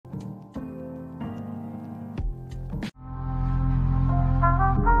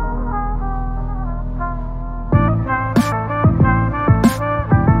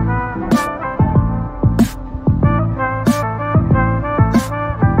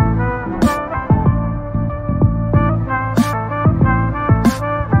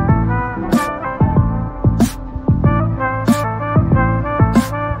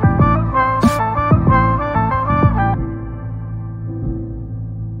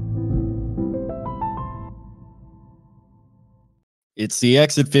It's the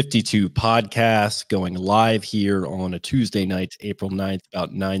Exit 52 podcast going live here on a Tuesday night, April 9th,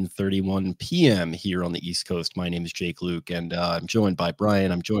 about 9:31 p.m. here on the East Coast. My name is Jake Louque, and I'm joined by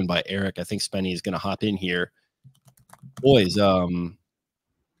Brian. I'm joined by Eric. I think Spenny is going to hop in here. Boys, have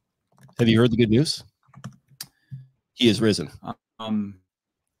you heard the good news? He has risen.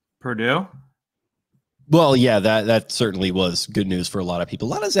 Purdue? Well, yeah, that certainly was good news for a lot of people.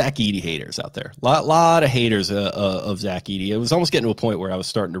 A lot of Zach Edey haters out there. A lot of haters of Zach Edey. It was almost getting to a point where I was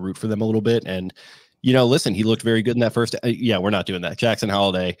starting to root for them a little bit. And, you know, listen, he looked very good in that first. Yeah, we're not doing that. Jackson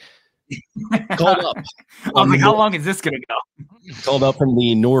Holliday called up. I'm like, how long is this going to go? Called up from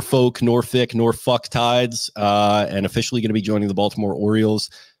the Norfolk Tides and officially going to be joining the Baltimore Orioles,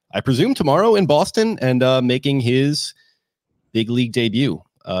 I presume, tomorrow in Boston and making his big league debut.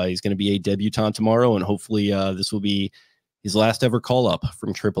 He's going to be a debutant tomorrow, and hopefully this will be his last ever call-up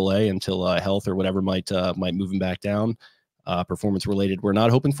from AAA until health or whatever might move him back down. Performance-related, we're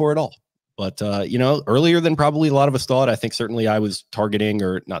not hoping for at all. But, you know, earlier than probably a lot of us thought, I think certainly I was targeting,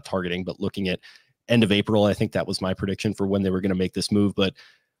 or not targeting, but looking at end of April. I think that was my prediction for when they were going to make this move. But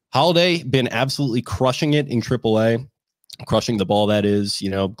Holliday been absolutely crushing it in AAA, crushing the ball, that is, you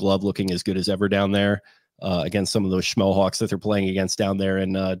know, glove looking as good as ever down there. Against some of those Schmohawks that they're playing against down there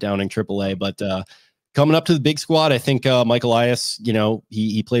and down in AAA. But coming up to the big squad, I think Mike Elias, you know,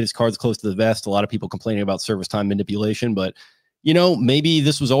 he played his cards close to the vest. A lot of people complaining about service time manipulation, but, you know, maybe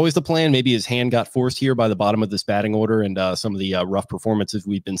this was always the plan. Maybe his hand got forced here by the bottom of this batting order and some of the rough performances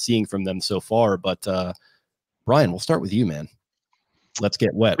we've been seeing from them so far. But Brian, we'll start with you, man. Let's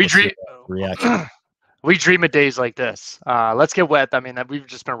get wet. Reaction. We dream of days like this. Let's get wet. I mean, we've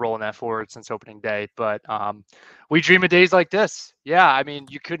just been rolling that forward since opening day, but we dream of days like this. Yeah, I mean,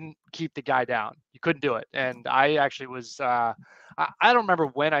 you couldn't keep the guy down. You couldn't do it. And I actually was, I don't remember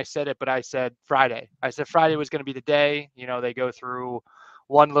when I said it, but I said Friday. I said Friday was going to be the day. You know, they go through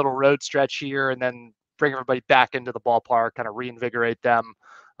one little road stretch here and then bring everybody back into the ballpark, kind of reinvigorate them.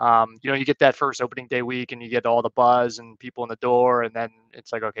 You know, you get that first opening day week and you get all the buzz and people in the door. And then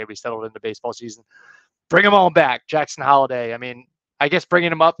it's like, okay, we settled into baseball season. Bring them all back. Jackson Holliday. I mean, I guess bringing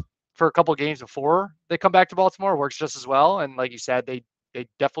them up for a couple of games before they come back to Baltimore works just as well. And like you said, they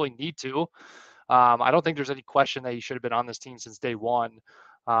definitely need to. I don't think there's any question that he should have been on this team since day one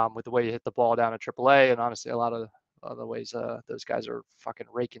with the way he hit the ball down at AAA. And honestly, a lot of the ways those guys are fucking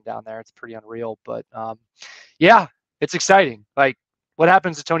raking down there. It's pretty unreal. But yeah, it's exciting. Like, what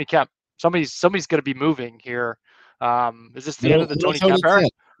happens to Tony Kemp? Somebody's going to be moving here. Is this the end of the Tony Kemp era?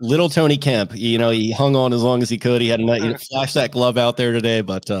 Little Tony Kemp, you know, he hung on as long as he could. He had to flash that glove out there today,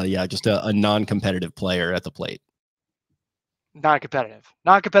 but yeah, just a non-competitive player at the plate. Non-competitive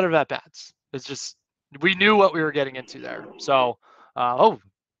at bats. It's just, we knew what we were getting into there. So,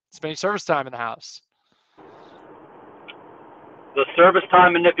 spending service time in the house. The service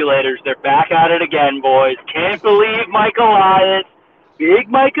time manipulators, they're back at it again, boys. Can't believe Mike Elias, big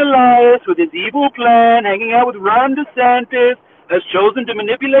Mike Elias with his evil plan, hanging out with Ron DeSantis, has chosen to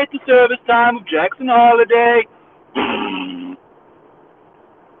manipulate the service time of Jackson Holliday.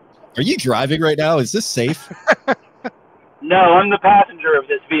 Are you driving right now? Is this safe? No, I'm the passenger of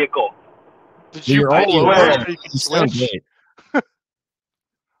this vehicle. Did you pull over? You sound great.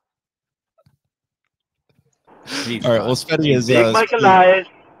 All right, well, Spenny is big Mike Elias.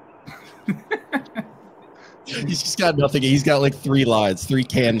 He's just got nothing. He's got like three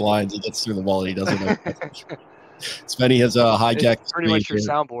canned lines. He gets through the wall and he doesn't know. Spenny has hijacked. It's pretty much your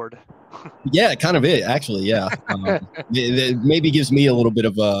soundboard. Yeah, kind of it, actually. Yeah. It maybe gives me a little bit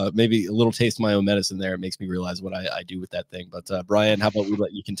of maybe a little taste of my own medicine there. It makes me realize what I do with that thing. But Brian, how about we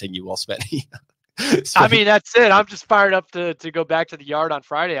let you continue while Spenny? I mean, that's it. I'm just fired up to go back to the yard on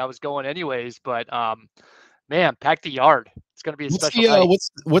Friday. I was going anyways, but man, pack the yard. It's going to be a special night.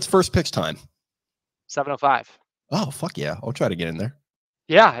 What's first pitch time? 7:05. Oh, fuck yeah. I'll try to get in there.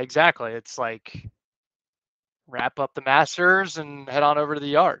 Yeah, exactly. It's like wrap up the Masters and head on over to the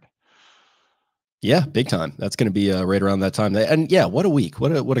yard. Yeah, big time. That's going to be right around that time. And yeah, what a week.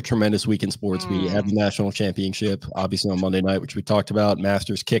 What a tremendous week in sports. We have the national championship, obviously on Monday night, which we talked about.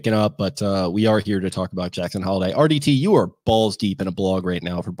 Masters kicking up, but we are here to talk about Jackson Holliday. Arditti, you are balls deep in a blog right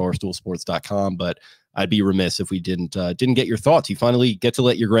now for barstoolsports.com, but I'd be remiss if we didn't get your thoughts. You finally get to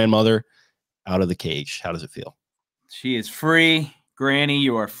let your grandmother out of the cage. How does it feel? She is free. Granny,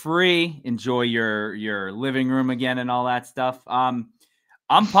 you are free. Enjoy your living room again and all that stuff.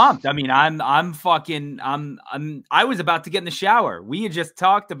 I'm pumped. I mean, I was about to get in the shower. We had just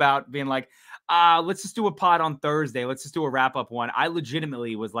talked about being like, let's just do a pod on Thursday. Let's just do a wrap up one. I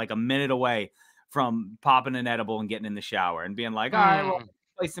legitimately was like a minute away from popping an edible and getting in the shower and being like, all right, well,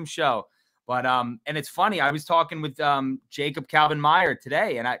 play some show. But and it's funny. I was talking with Jacob Calvin Meyer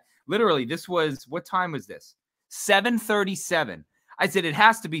today, and I literally, this was, what time was this? 7:37. I said it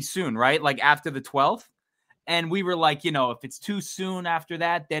has to be soon, right? Like after the 12th. And we were like, you know, if it's too soon after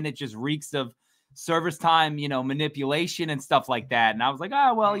that, then it just reeks of service time, you know, manipulation and stuff like that. And I was like,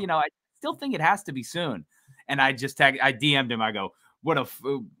 oh, well, you know, I still think it has to be soon. And I DM'd him. I go, what a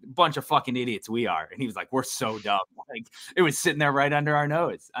bunch of fucking idiots we are. And he was like, we're so dumb. Like, it was sitting there right under our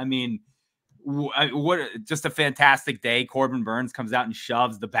nose. I mean, what just a fantastic day. Corbin Burns comes out and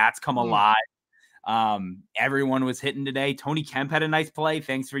shoves. The bats come alive. Everyone was hitting today. Tony Kemp had a nice play.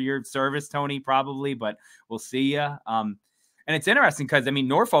 Thanks for your service, Tony, probably, but we'll see you. And it's interesting because, I mean,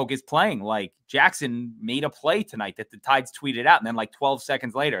 Norfolk is playing. Like, Jackson made a play tonight that the Tides tweeted out, and then like 12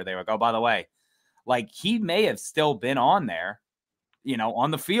 seconds later, they were like, oh, by the way, like, he may have still been on there, you know, on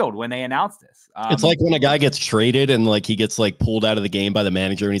the field when they announced this. It's like when a guy gets traded and like he gets like pulled out of the game by the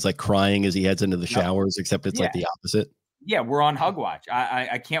manager and he's like crying as he heads into the showers, except it's like the opposite. Yeah, we're on Hug Watch.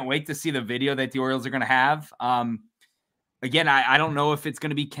 I can't wait to see the video that the Orioles are going to have. Again, I don't know if it's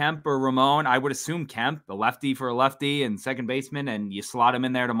going to be Kemp or Ramon. I would assume Kemp, the lefty for a lefty and second baseman, and you slot him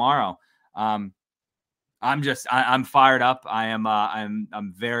in there tomorrow. I'm fired up.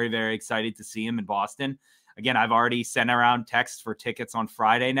 I'm very, very excited to see him in Boston. Again, I've already sent around texts for tickets on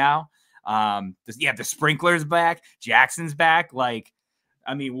Friday now. The sprinkler's back. Jackson's back. Like,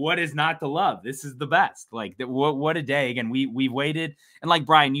 I mean, what is not to love? This is the best. Like, what a day. Again, we've waited. And like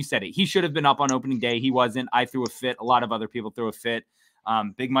Brian, you said it. He should have been up on opening day. He wasn't. I threw a fit. A lot of other people threw a fit.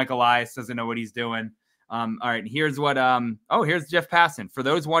 Big Mike Elias doesn't know what he's doing. All right, here's what here's Jeff Passan. For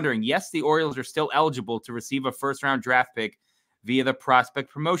those wondering, yes, the Orioles are still eligible to receive a first-round draft pick via the prospect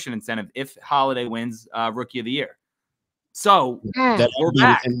promotion incentive if Holliday wins Rookie of the Year. So we're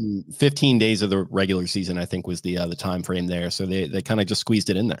back. 15 days of the regular season, I think, was the time frame there. So they kind of just squeezed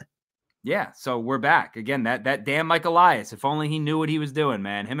it in there. Yeah, so we're back again. That damn Mike Elias. If only he knew what he was doing,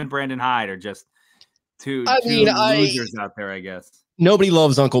 man. Him and Brandon Hyde are just two losers out there, I guess. Nobody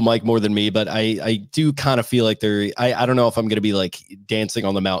loves Uncle Mike more than me, but I do kind of feel like I don't know if I'm going to be like dancing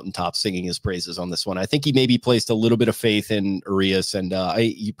on the mountaintop singing his praises on this one. I think he maybe placed a little bit of faith in Urias, and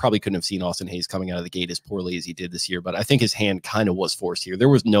you probably couldn't have seen Austin Hayes coming out of the gate as poorly as he did this year, but I think his hand kind of was forced here. There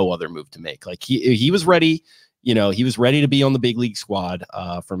was no other move to make. Like he was ready, you know, he was ready to be on the big league squad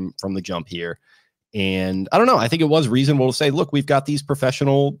from the jump here. And I don't know, I think it was reasonable to say, look, we've got these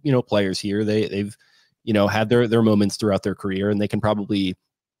professional, you know, players here. They've you know, had their moments throughout their career, and they can probably,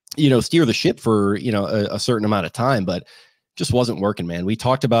 you know, steer the ship for, you know, a certain amount of time, but just wasn't working, man. We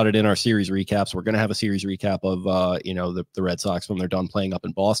talked about it in our series recaps. We're going to have a series recap of, you know, the Red Sox when they're done playing up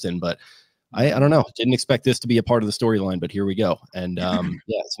in Boston, but I don't know. Didn't expect this to be a part of the storyline, but here we go. And yeah,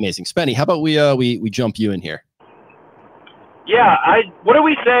 it's amazing. Spenny, how about we jump you in here? Yeah. What do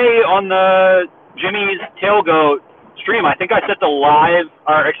we say on the Jimmy's Tailgoat stream? I think I set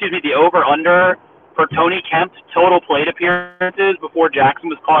the over under for Tony Kemp's total plate appearances before Jackson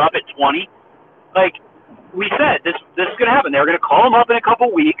was caught up at 20. Like we said, this is going to happen. They're going to call him up in a couple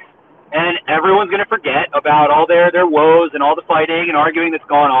weeks, and everyone's going to forget about all their woes and all the fighting and arguing that's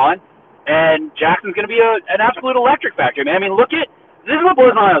gone on. And Jackson's going to be an absolute electric factor, man. I mean, this is what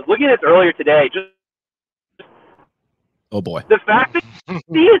blows my mind. I was looking at this earlier today. Oh boy, the fact that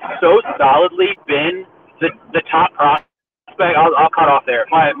he has so solidly been the top prospect. I'll cut off there.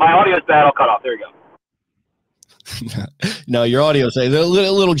 My audio is bad. I'll cut off. There you go. No, your audio is a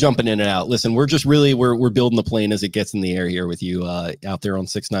little jumping in and out. Listen, we're just really we're building the plane as it gets in the air here with you out there on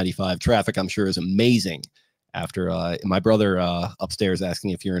 695. Traffic, I'm sure, is amazing. After my brother upstairs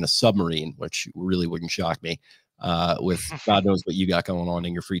asking if you're in a submarine, which really wouldn't shock me. With God knows what you got going on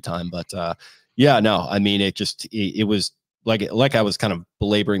in your free time, but yeah, no, I mean it was like I was kind of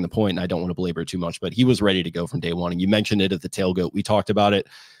belaboring the point, and I don't want to belabor it too much, but he was ready to go from day one. And you mentioned it at the tailgate. We talked about it.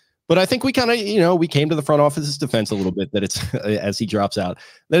 But I think we kind of, you know, we came to the front office's defense a little bit that it's, as he drops out,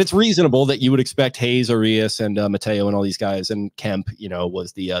 that it's reasonable that you would expect Hayes, Urias, and Mateo and all these guys, and Kemp, you know,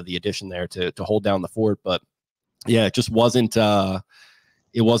 was the addition there to hold down the fort. But yeah, it just wasn't,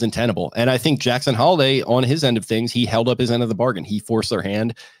 it wasn't tenable. And I think Jackson Holliday, on his end of things, he held up his end of the bargain. He forced their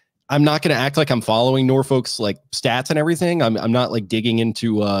hand. I'm not going to act like I'm following Norfolk's like stats and everything. I'm not like digging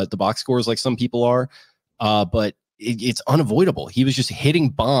into the box scores like some people are, but it's unavoidable. He was just hitting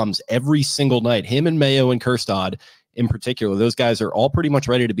bombs every single night. Him and Mayo and Kerstad in particular, those guys are all pretty much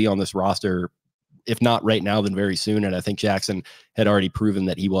ready to be on this roster. If not right now, then very soon. And I think Jackson had already proven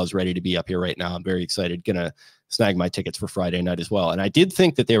that he was ready to be up here right now. I'm very excited. Gonna snag my tickets for Friday night as well. And I did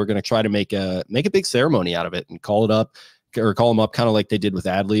think that they were going to try to make a big ceremony out of it and call him up kind of like they did with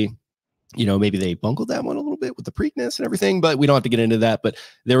Adley. you know, maybe they bungled that one a little bit with the Preakness and everything, but we don't have to get into that. But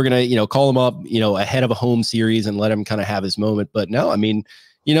they were going to, you know, call him up, you know, ahead of a home series and let him kind of have his moment. But no, I mean,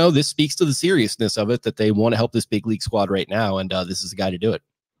 you know, this speaks to the seriousness of it, that they want to help this big league squad right now. And this is the guy to do it.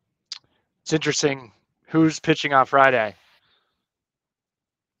 It's interesting. Who's pitching on Friday?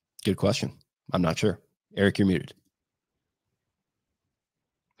 Good question. I'm not sure. Eric, you're muted.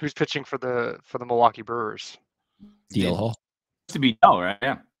 Who's pitching for the Milwaukee Brewers? DL Hall. To be right?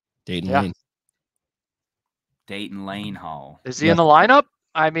 Yeah. Dayton Lane. Dayton Lane Hall. Is he in the lineup?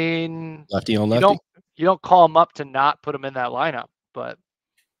 I mean, Lefty on lefty. You don't call him up to not put him in that lineup, but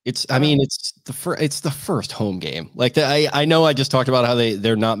it's, I mean, it's the first home game. Like I know I just talked about how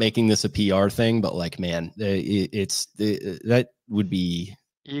they're not making this a PR thing, but like, man, that would be,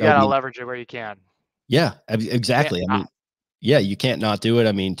 you gotta leverage it where you can. Yeah, exactly. I mean, yeah, you can't not do it.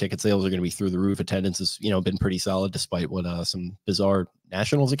 I mean, ticket sales are going to be through the roof. Attendance has, you know, been pretty solid, despite what some bizarre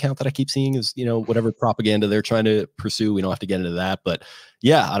Nationals account that I keep seeing is, you know, whatever propaganda they're trying to pursue. We don't have to get into that, but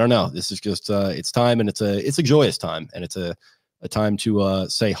yeah, I don't know. This is just it's time, and it's a joyous time, and it's a time to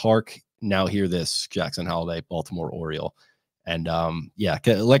say, hark, now hear this, Jackson Holliday, Baltimore Oriole. And yeah,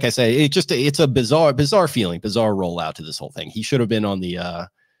 like I say, it's a bizarre feeling, bizarre rollout to this whole thing. He should have been on the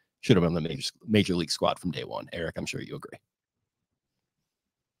major league squad from day one. Eric, I'm sure you agree.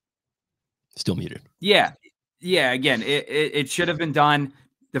 Still muted. Yeah. Again, it should have been done.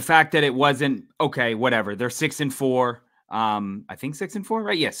 The fact that it wasn't, okay, whatever. They're 6-4. I think 6-4,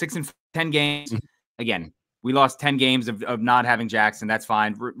 right? Yeah, 10 games. Again, we lost 10 games of not having Jackson. That's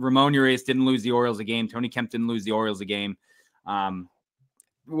fine. Ramon Urias didn't lose the Orioles a game. Tony Kemp didn't lose the Orioles a game.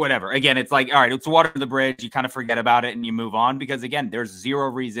 Whatever. Again, it's like, all right, it's water to the bridge. You kind of forget about it and you move on, because again, there's zero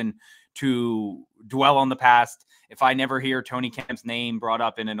reason to dwell on the past. If I never hear Tony Kemp's name brought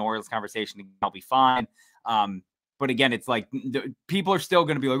up in an Orioles conversation, I'll be fine. But again, it's like people are still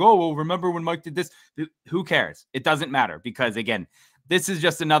going to be like, oh, well, remember when Mike did this? Who cares? It doesn't matter, because again, this is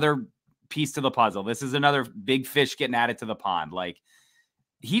just another piece to the puzzle. This is another big fish getting added to the pond. Like,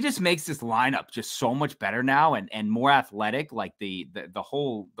 he just makes this lineup just so much better now and more athletic. Like the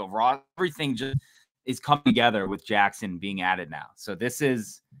raw, everything just is coming together with Jackson being added now. So this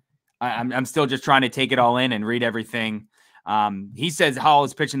is, I'm still just trying to take it all in and read everything. He says Hall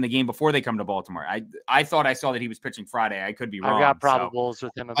is pitching the game before they come to Baltimore. I thought I saw that he was pitching Friday. I could be wrong. I've got probables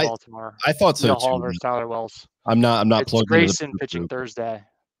with him in Baltimore. I thought so Hall too. versus Tyler Wells. I'm not plugged into Grayson pitching Thursday.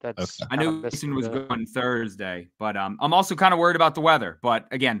 That's okay. I knew Grayson was going Thursday, but I'm also kind of worried about the weather. But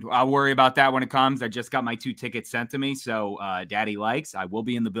again, I'll worry about that when it comes. I just got my 2 tickets sent to me, so Daddy likes. I will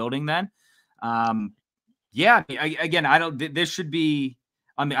be in the building then. Yeah, again, I don't. This should be.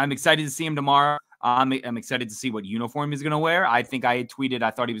 I'm excited to see him tomorrow. I'm excited to see what uniform he's going to wear. I think I had tweeted I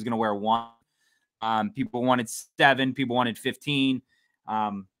thought he was going to wear 1. People wanted 7. People wanted 15.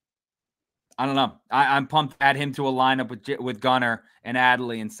 I don't know. I'm pumped to add him to a lineup with Gunnar and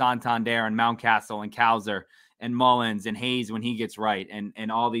Adley and Santander and Mountcastle and Cowser and Mullins and Hayes when he gets right,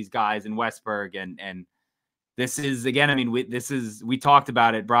 and all these guys in Westberg and this is, again, I mean, we talked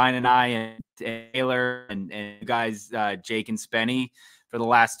about it, Brian and I and Taylor and guys, Jake and Spenny, for the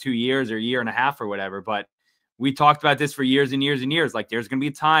last 2 years or year and a half or whatever. But we talked about this for years and years and years. Like, there's going to be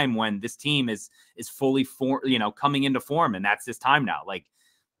a time when this team is fully coming into form, and that's this time now. Like,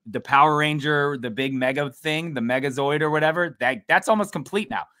 the Power Ranger, the big mega thing, the Megazoid or whatever, that's almost complete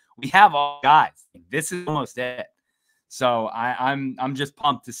now. We have all guys. This is almost it. So I'm just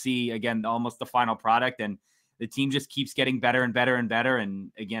pumped to see, again, almost the final product, and the team just keeps getting better and better and better.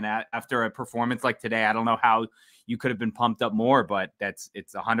 And again, after a performance like today, I don't know how you could have been pumped up more, but it's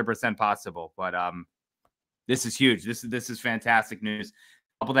 100% possible. But this is huge. This is fantastic news.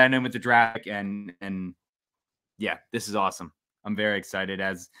 Couple that in with the draft, and yeah, this is awesome. I'm very excited,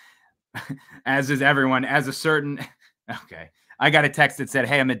 as is everyone. As a certain, okay, I got a text that said,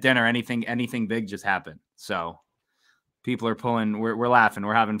 "Hey, I'm at dinner. Anything big just happened." So people are pulling. We're laughing.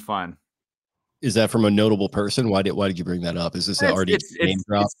 We're having fun. Is that from a notable person? Why did you bring that up? Is this an Arditti name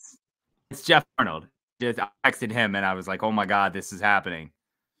drop? It's Jeff Arnold. I texted him and I was like, "Oh my God, this is happening."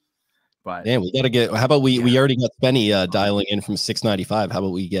 But man, we got to get. How about we already got Spenny dialing in from 695. How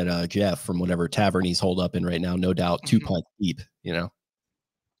about we get Jeff from whatever tavern he's holed up in right now? No doubt, 2 pints deep. You know,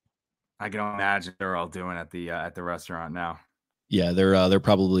 I can imagine they're all doing at the restaurant now. Yeah, they're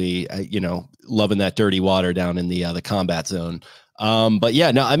probably loving that dirty water down in the combat zone. But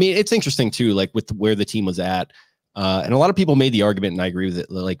yeah, no, I mean, it's interesting too, like with where the team was at. And a lot of people made the argument, and I agree with it.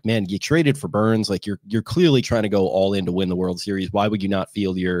 Like, man, you traded for Burns. Like, you're clearly trying to go all in to win the World Series. Why would you not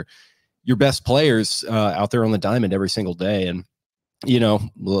field your best players out there on the diamond every single day? And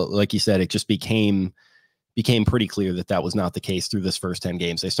like you said, it just became became pretty clear that that was not the case through this first 10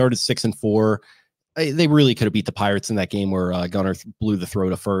 games. They started 6-4. They really could have beat the Pirates in that game where Gunnar blew the throw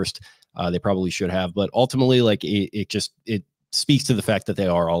to first. They probably should have, but ultimately, like it speaks to the fact that they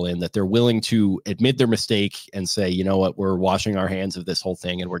are all in, that they're willing to admit their mistake and say, you know what, we're washing our hands of this whole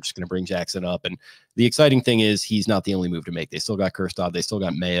thing and we're just going to bring Jackson up. And the exciting thing is he's not the only move to make. They still got Kirstad. They still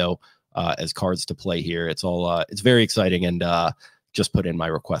got Mayo as cards to play here. It's all, it's very exciting. And just put in my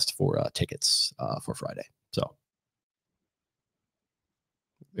request for tickets for Friday. So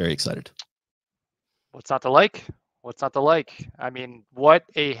very excited. What's not to like? What's not to like? I mean, what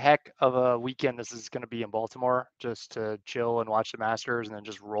a heck of a weekend this is going to be in Baltimore, just to chill and watch the Masters and then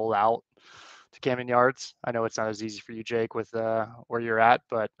just roll out to Camden Yards. I know it's not as easy for you, Jake, with where you're at,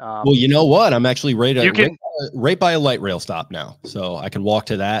 but well, you know what? I'm actually right by a light rail stop now, so I can walk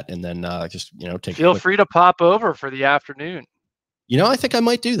to that and then just feel free to pop over for the afternoon. I think I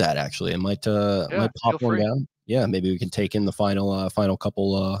might do that actually. I might pop one down. Yeah, maybe we can take in the final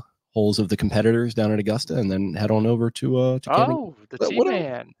couple holes of the competitors down at Augusta and then head on over to the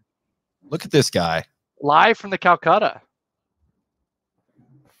T-Man. Look at this guy. Live from the Calcutta.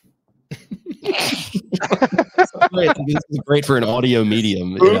 This is great for an audio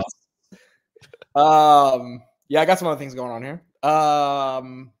medium. Yeah, I got some other things going on here. How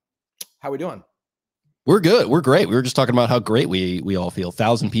we doing? We're good. We're great. We were just talking about how great we all feel.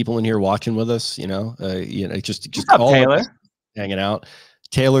 1,000 people in here watching with us, just all Taylor hanging out.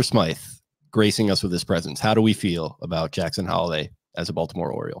 Taylor Smyth gracing us with his presence. How do we feel about Jackson Holliday as a Baltimore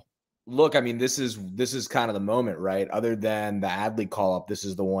Oriole? Look, I mean, this is kind of the moment, right? Other than the Adley call-up, this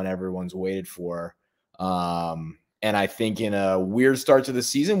is the one everyone's waited for. And I think in a weird start to the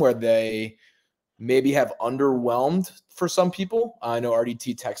season where they maybe have underwhelmed for some people. I know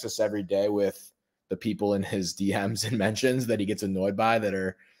Arditti texts us every day with the people in his DMs and mentions that he gets annoyed by that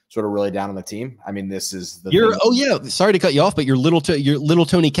are sort of really down on the team. I mean, this is the sorry to cut you off, but your little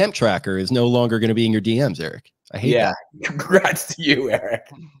Tony Kemp tracker is no longer going to be in your DMs, Eric. I hate that. Congrats to you, Eric.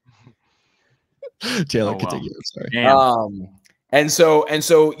 Taylor, continue. Sorry. And so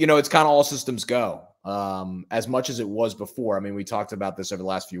it's kind of all systems go. As much as it was before. I mean, we talked about this over the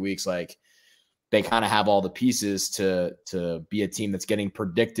last few weeks. Like, they kind of have all the pieces to be a team that's getting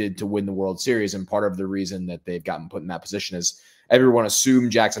predicted to win the World Series. And part of the reason that they've gotten put in that position is everyone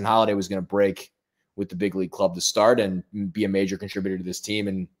assumed Jackson Holliday was going to break with the big league club to start and be a major contributor to this team.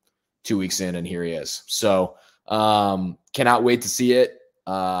 And 2 weeks in, and here he is. So cannot wait to see it.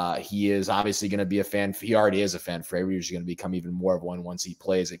 He is obviously going to be a fan. He already is a fan favorite. He's going to become even more of one once he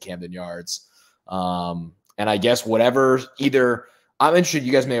plays at Camden Yards. And I guess I'm interested.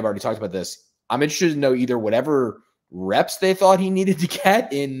 You guys may have already talked about this. I'm interested to know either whatever reps they thought he needed to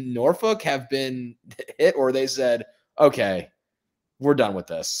get in Norfolk have been hit, or they said, okay, we're done with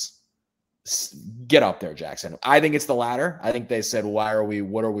this. Get up there, Jackson. I think it's the latter. I think they said, what are we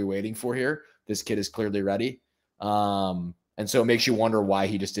waiting for here? This kid is clearly ready. And so it makes you wonder why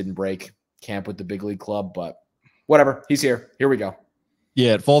he just didn't break camp with the big league club, but whatever. He's here. Here we go.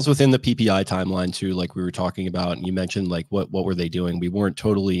 Yeah, it falls within the PPI timeline too, like we were talking about. And you mentioned like what were they doing? We weren't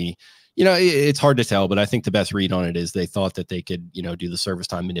totally, it's hard to tell, but I think the best read on it is they thought that they could, do the service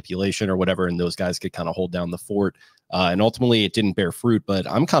time manipulation or whatever, and those guys could kind of hold down the fort. And ultimately it didn't bear fruit. But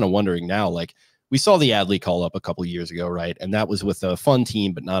I'm kind of wondering now, like we saw the Adley call up a couple of years ago, right? And that was with a fun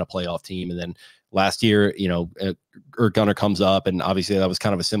team, but not a playoff team. And then last year, Gunnar comes up, and obviously that was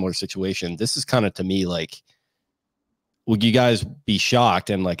kind of a similar situation. This is kind of, to me, like, would you guys be shocked?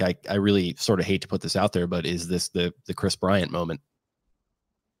 And like, I really sort of hate to put this out there, but is this the Chris Bryant moment?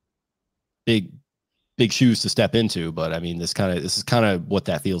 Big shoes to step into, but I mean, this is kind of what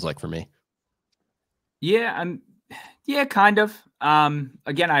that feels like for me. Yeah, kind of.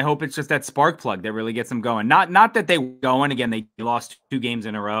 Again, I hope it's just that spark plug that really gets them going. Not that they were going. Again, they lost 2 games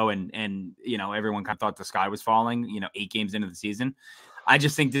in a row, and everyone kind of thought the sky was falling. 8 games into the season. I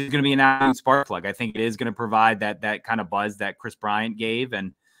just think there's going to be an absolute spark plug. I think it is going to provide that kind of buzz that Chris Bryant gave.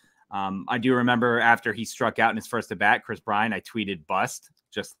 And I do remember after he struck out in his first at bat, Chris Bryant, I tweeted bust,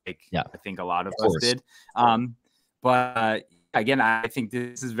 just like I think a lot of us did. But again, I think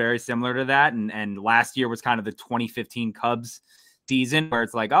this is very similar to that. And last year was kind of the 2015 Cubs season where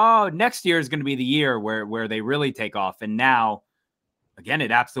it's like, oh, next year is going to be the year where they really take off. And now, again,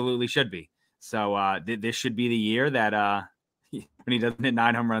 it absolutely should be. So this should be the year that when he doesn't hit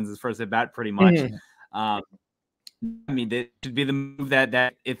 9 home runs his first at bat, pretty much. I mean, that should be the move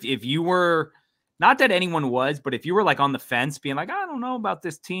that if you were, not that anyone was, but if you were like on the fence being like, I don't know about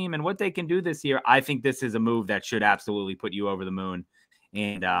this team and what they can do this year, I think this is a move that should absolutely put you over the moon.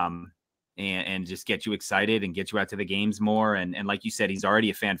 And and just get you excited and get you out to the games more. And like you said, he's already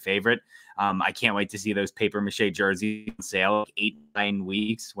a fan favorite. I can't wait to see those paper mache jerseys on sale, like 8-9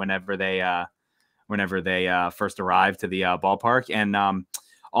 weeks whenever they first arrive to the ballpark. And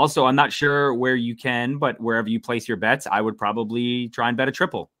also, I'm not sure where you can, but wherever you place your bets, I would probably try and bet a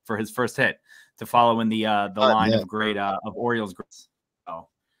triple for his first hit to follow in the line of great of Orioles. So,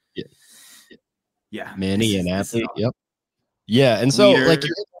 yeah, Manny and athlete. Yep. Yeah, and so Weeder, like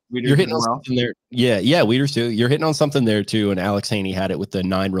you're hitting on something there. Yeah, Weeders too. You're hitting on something there too. And Alex Haney had it with the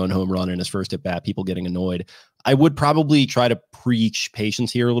 9-run home run in his first at bat. People getting annoyed. I would probably try to preach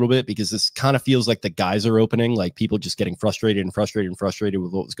patience here a little bit, because this kind of feels like the guys are opening, like people just getting frustrated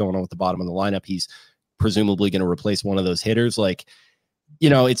with what was going on with the bottom of the lineup. He's presumably going to replace one of those hitters. Like, you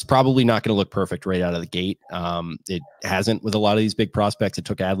know, it's probably not going to look perfect right out of the gate. It hasn't with a lot of these big prospects. It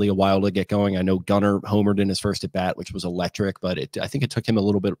took Adley a while to get going. I know Gunnar homered in his first at bat, which was electric, but I think it took him a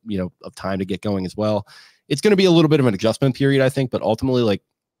little bit, you know, of time to get going as well. It's going to be a little bit of an adjustment period, I think, but ultimately, like,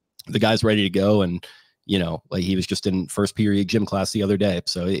 the guy's ready to go. And, you know, like, he was just in first period gym class the other day.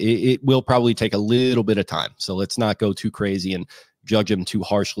 So it will probably take a little bit of time. So let's not go too crazy and judge him too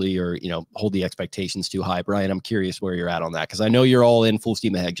harshly, or, you know, hold the expectations too high. Brian, I'm curious where you're at on that, because I know you're all in full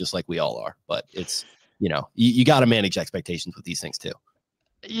steam ahead, just like we all are, but it's, you know, you got to manage expectations with these things too.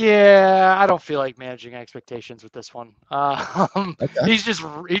 Yeah, I don't feel like managing expectations with this one. Okay. He just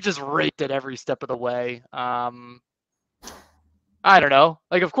raked it every step of the way. I don't know.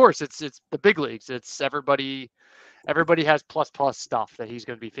 Like, of course, it's the big leagues. It's everybody has plus stuff that he's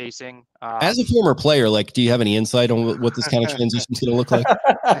going to be facing. As a former player, like, do you have any insight on what this kind of transition is going to look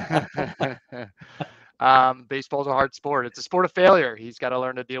like? Baseball's a hard sport. It's a sport of failure. He's got to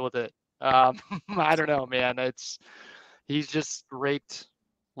learn to deal with it. I don't know, man. He's just raked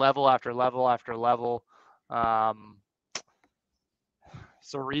level after level after level. It's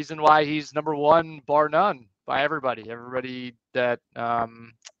a reason why he's number one, bar none, by everybody. Everybody that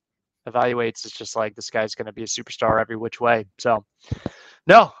evaluates, it's just like, this guy's going to be a superstar every which way. So,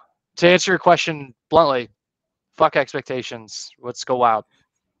 no, to answer your question bluntly, fuck expectations. Let's go wild.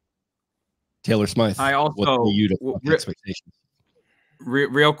 Taylor Smyth, I also, what do you to fuck expectations?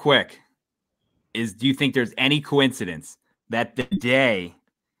 Real quick, do you think there's any coincidence that the day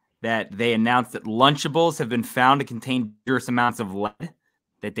that they announced that Lunchables have been found to contain dangerous amounts of lead,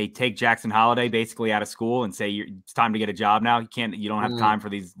 that they take Jackson Holliday basically out of school and say, it's time to get a job now? You don't have time for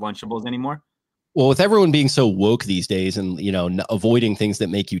these Lunchables anymore. Well, with everyone being so woke these days and, you know, avoiding things that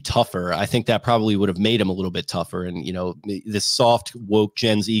make you tougher, I think that probably would have made him a little bit tougher. And, you know, this soft, woke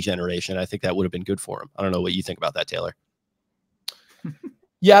Gen Z generation, I think that would have been good for him. I don't know what you think about that, Taylor.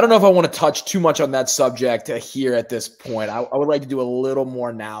 Yeah, I don't know if I want to touch too much on that subject here at this point. I would like to do a little more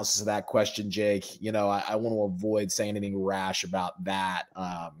analysis of that question, Jake. You know, I want to avoid saying anything rash about that,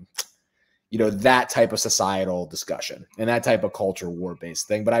 you know, that type of societal discussion and that type of culture war-based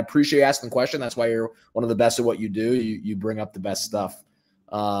thing. But I appreciate you asking the question. That's why you're one of the best at what you do. You bring up the best stuff.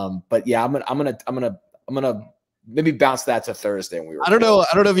 But yeah, I'm gonna maybe bounce that to Thursday. When I don't know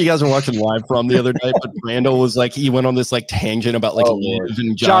if you guys were watching live from the other night, but Randall was like, he went on this like tangent about like Liv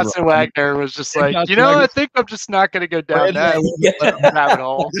and Johnson Wagner was just like, Johnson you know, Wagner. I think I'm just not going to go down that rabbit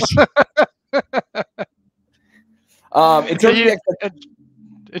hole. In terms of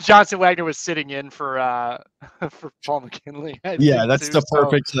Johnson Wagner was sitting in for Paul McKinley. Yeah, that's the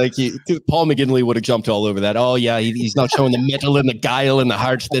perfect, like, Paul McGinley would have jumped all over that. Oh yeah, he's not showing the metal and the guile and the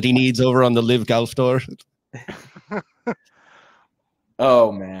heart that he needs over on the Live Golf Tour.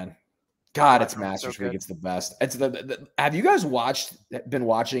 Oh man, God, it's Masters Week. It's the best. It's have you guys been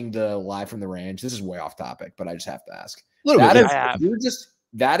watching the Live from the Range? This is way off topic, but I just have to ask.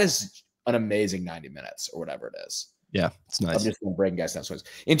 That is an amazing 90 minutes or whatever it is. Yeah, it's nice. I'm just going to break guys down.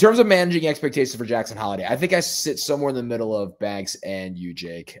 In terms of managing expectations for Jackson Holliday, I think I sit somewhere in the middle of Banks and you,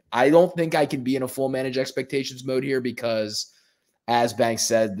 Jake. I don't think I can be in a full manage expectations mode here because, as Banks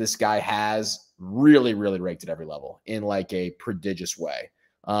said, this guy has really, really raked at every level in like a prodigious way,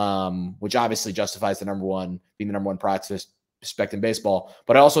 which obviously justifies being the number one prospect in baseball.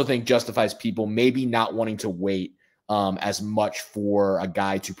 But I also think justifies people maybe not wanting to wait as much for a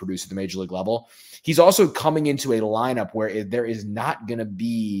guy to produce at the major league level. He's also coming into a lineup where there is not going to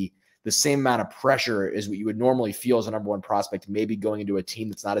be the same amount of pressure as what you would normally feel as a number one prospect, maybe going into a team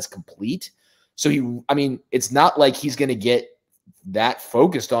that's not as complete. So it's not like he's going to get that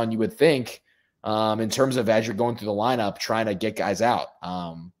focused on, you would think, in terms of as you're going through the lineup, trying to get guys out.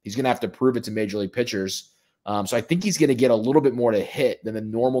 He's going to have to prove it to major league pitchers. So I think he's going to get a little bit more to hit than the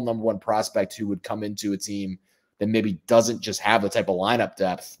normal number one prospect who would come into a team that maybe doesn't just have the type of lineup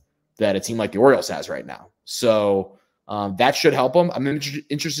depth that a team like the Orioles has right now. So That should help him. I'm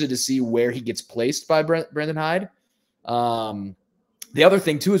interested to see where he gets placed by Brandon Hyde. The other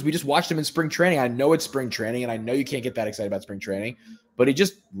thing, too, is we just watched him in spring training. I know it's spring training, and I know you can't get that excited about spring training, but he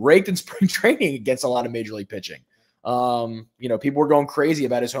just raked in spring training against a lot of major league pitching. People were going crazy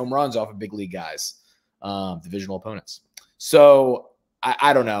about his home runs off of big league guys, divisional opponents. So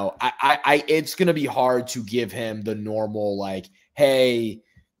I don't know. It's going to be hard to give him the normal, like, hey,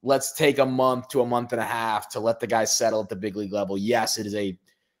 let's take a month to a month and a half to let the guys settle at the big league level. Yes, it is a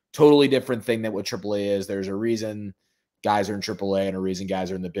totally different thing than what AAA is. There's a reason guys are in AAA and a reason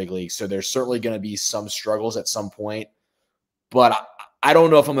guys are in the big league. So there's certainly going to be some struggles at some point. But I don't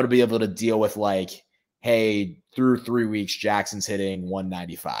know if I'm going to be able to deal with, like, hey, through 3 weeks, Jackson's hitting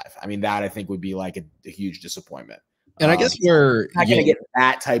 195. I mean, that I think would be like a huge disappointment. And I guess we're not going to get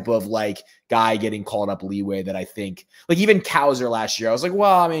that type of, like, guy getting called up leeway that I think, like, even Cowser last year, I was like,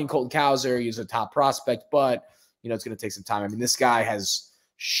 well, I mean, Colton Cowser, he's a top prospect, but, it's going to take some time. I mean, this guy has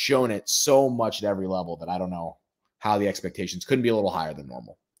shown it so much at every level that I don't know how the expectations couldn't be a little higher than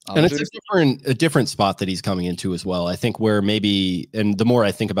normal. And it's a different spot that he's coming into as well. I think where maybe, and the more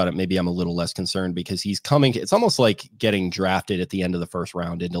I think about it, maybe I'm a little less concerned because he's coming. It's almost like getting drafted at the end of the first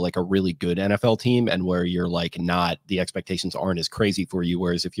round into like a really good NFL team, and where you're like the expectations aren't as crazy for you.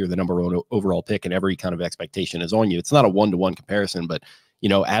 Whereas if you're the number one overall pick and every kind of expectation is on you, it's not a one-to-one comparison. But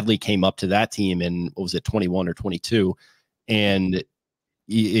Adley came up to that team in, what was it, 21 or 22, and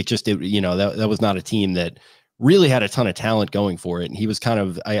that was not a team that really had a ton of talent going for it. And he was kind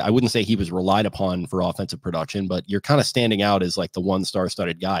of, I wouldn't say he was relied upon for offensive production, but you're kind of standing out as like the one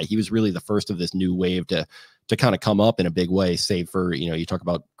star-studded guy. He was really the first of this new wave to kind of come up in a big way, save for, you talk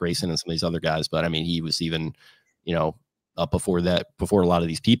about Grayson and some of these other guys, but I mean, he was even, up before a lot of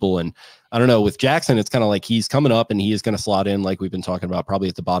these people. And I don't know, with Jackson, it's kind of like he's coming up and he is going to slot in, like we've been talking about, probably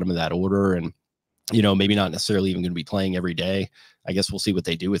at the bottom of that order. And, maybe not necessarily even going to be playing every day. I guess we'll see what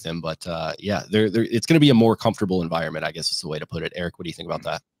they do with him. But yeah, it's going to be a more comfortable environment, I guess is the way to put it. Eric, what do you think about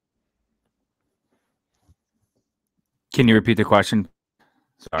that? Can you repeat the question?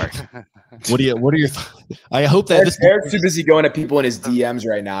 Sorry. What are your I hope that Eric's too busy going at people in his DMs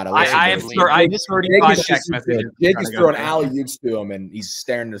right now. I have 35 text messages. Jake is throwing alley-oops to him, and he's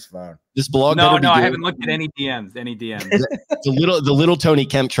staring at his phone. This blog. No, I haven't looked at any DMs. The little Tony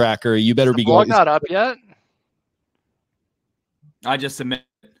Kemp tracker. You better be going. Blog not up yet. I just submit.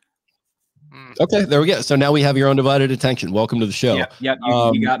 Okay, there we go. So now we have your undivided attention. Welcome to the show. Yep,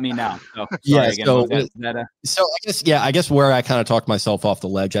 you got me now. So, I guess where I kind of talked myself off the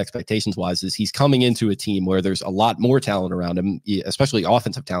ledge expectations wise is he's coming into a team where there's a lot more talent around him, especially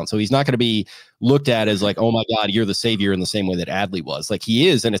offensive talent. So he's not going to be looked at as like, oh my God, you're the savior in the same way that Adley was. Like he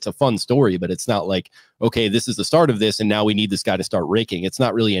is, and it's a fun story, but it's not like, okay, this is the start of this, and now we need this guy to start raking. It's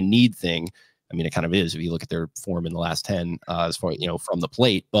not really a need thing. I mean, it kind of is if you look at their form in the last 10, as far from the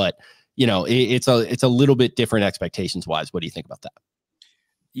plate, but. It's a little bit different expectations wise. What do you think about that?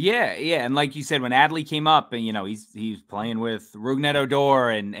 Yeah. And like you said, when Adley came up and, he's playing with Rougned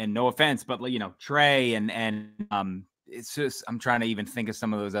Odor and no offense, but Trey and it's just, I'm trying to even think of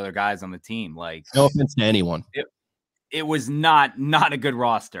some of those other guys on the team. Like no offense to anyone. It was not a good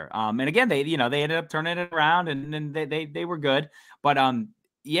roster. And again, they ended up turning it around and then they were good, but,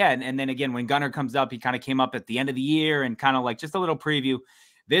 yeah. And then again, when Gunnar comes up, he kind of came up at the end of the year and kind of like just a little preview.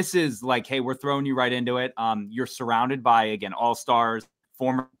 This is like, hey, we're throwing you right into it. You're surrounded by, again, all-stars,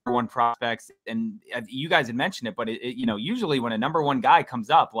 former number one prospects. And you guys had mentioned it, but usually when a number one guy comes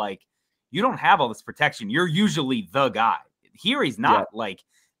up, like you don't have all this protection. You're usually the guy. Here he's not. Yeah. Like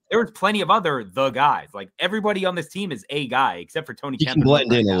there's plenty of other the guys. Like everybody on this team is a guy except for Tony Kemp. He can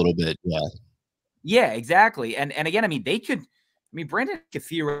blend in a little bit. Yeah. Yeah, exactly. And again, I mean, Brandon could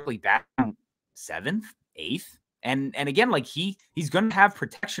theoretically back down 7th, 8th. And again, like he's going to have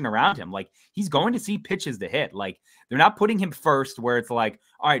protection around him. Like he's going to see pitches to hit. Like they're not putting him first where it's like,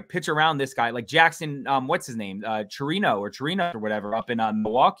 all right, pitch around this guy. Like Jackson, what's his name? Chirino or whatever up in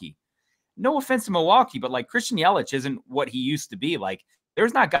Milwaukee. No offense to Milwaukee, but like Christian Yelich isn't what he used to be. Like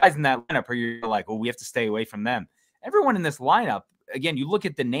there's not guys in that lineup where you're like, well, we have to stay away from them. Everyone in this lineup, again, you look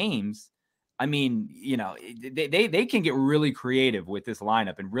at the names. I mean, they can get really creative with this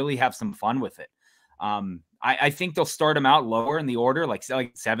lineup and really have some fun with it. I think they'll start him out lower in the order, like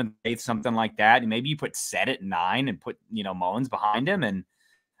 7th, 8th, something like that. And maybe you put Set at 9 and put, Mullins behind him. And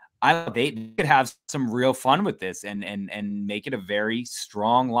they could have some real fun with this and make it a very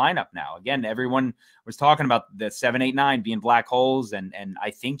strong lineup now. Again, everyone was talking about the 7, 8, 9 being black holes. And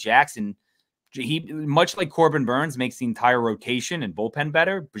I think Jackson, he, much like Corbin Burns, makes the entire rotation and bullpen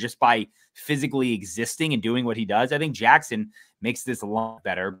better, but just by physically existing and doing what he does. I think Jackson makes this a lot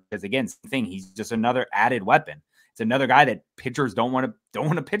better because, again, same thing. He's just another added weapon. It's another guy that pitchers don't want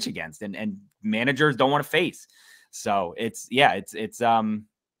to pitch against, and managers don't want to face. So it's a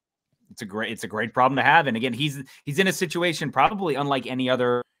great problem to have. And again, he's in a situation probably unlike any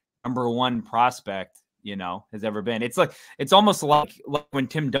other #1 prospect, has ever been. It's almost like when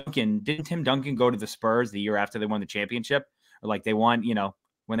Tim Duncan go to the Spurs the year after they won the championship, or like they won,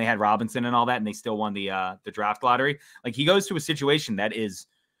 when they had Robinson and all that, and they still won the draft lottery. Like he goes to a situation that is,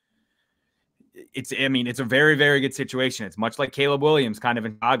 it's a very, very good situation. It's much like Caleb Williams kind of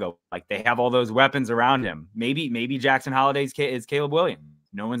in Chicago. Like they have all those weapons around him. Maybe Jackson Holliday is Caleb Williams.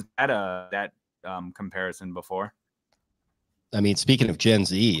 No one's had that comparison before. I mean, speaking of Gen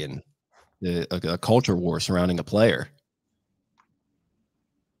Z and a culture war surrounding a player,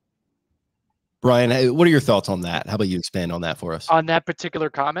 Brian, what are your thoughts on that? How about you expand on that for us? On that particular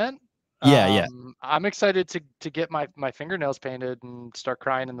comment? Yeah. I'm excited to get my fingernails painted and start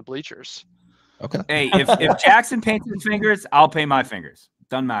crying in the bleachers. Okay. Hey, if Jackson paints his fingers, I'll paint my fingers.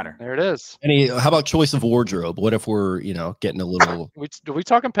 Doesn't matter. There it is. How about choice of wardrobe? What if we're, getting a little... Are we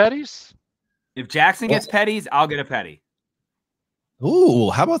talking petties? If Jackson gets petties, I'll get a petty. Ooh,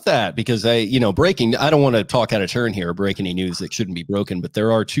 how about that? Because I don't want to talk out of turn here or break any news that shouldn't be broken, but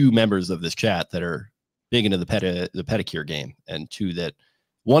there are 2 members of this chat that are big into the pedicure game, and 2 that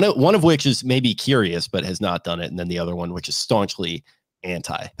one of which is maybe curious but has not done it, and then the other one which is staunchly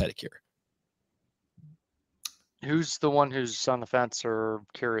anti-pedicure. Who's the one who's on the fence or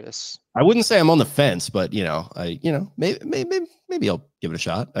curious? I wouldn't say I'm on the fence, but maybe I'll give it a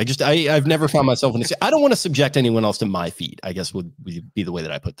shot. I've never found myself in I don't want to subject anyone else to my feet, I guess would be the way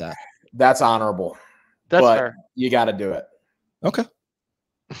that I put that. That's honorable. That's fair. You got to do it. Okay.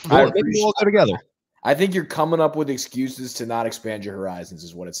 Maybe we'll go together. I think you're coming up with excuses to not expand your horizons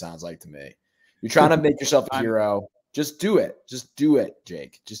is what it sounds like to me. You're trying to make yourself a hero. Just do it. Just do it,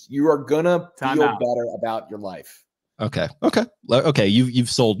 Jake. You are gonna feel better about your life. Okay. You've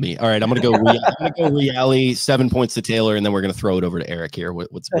sold me. All right, I'm gonna go. Reali, 7 points to Taylor, and then we're gonna throw it over to Eric here. What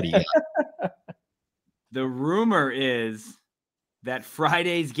do you got? The rumor is that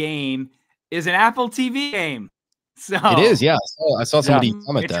Friday's game is an Apple TV game. So it is. Yeah, I saw somebody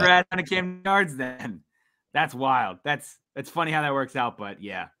comment it's that. Red on the Camden Yards. Then that's wild. That's funny how that works out, but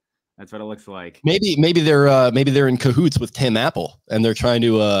yeah. That's what it looks like. Maybe they're in cahoots with Tim Apple, and they're trying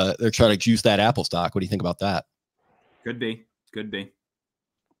to juice that Apple stock. What do you think about that? Could be.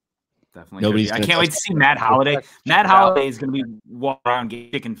 Definitely. I can't wait to see Matt Holliday. Matt Holliday is going to be walking around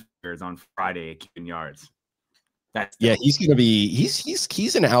getting chicken fingers on Friday at Camden Yards. He's going to be.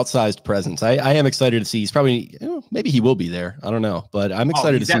 He's an outsized presence. I am excited to see. He's probably maybe he will be there. I don't know, but I'm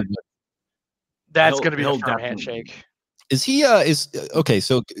excited to see. That's going to be a firm handshake. Is he okay?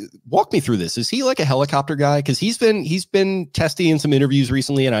 So walk me through this. Is he like a helicopter guy? Because he's been testy in some interviews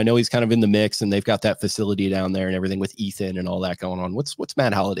recently, and I know he's kind of in the mix. And they've got that facility down there and everything with Ethan and all that going on. What's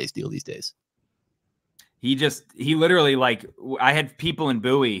Matt Holliday's deal these days? He literally, like, I had people in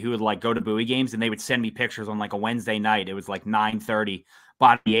Bowie who would like go to Bowie games, and they would send me pictures on like a Wednesday night. It was like 9:30,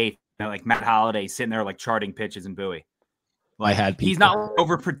 bottom of the 8th, like Matt Holliday sitting there like charting pitches in Bowie. Like, he's not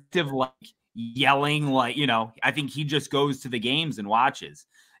overprotective, like yelling, like, I think he just goes to the games and watches.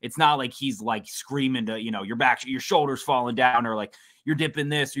 It's not like he's like screaming to, your shoulders falling down, or like you're dipping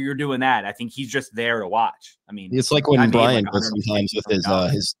this or you're doing that. I think he's just there to watch. I mean, it's like when Brian goes sometimes with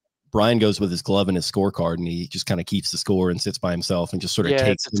his Brian goes with his glove and his scorecard, and he just kind of keeps the score and sits by himself and just sort of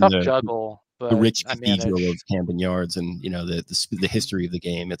takes it's a tough juggle, but the rich cathedral of Camden Yards and the history of the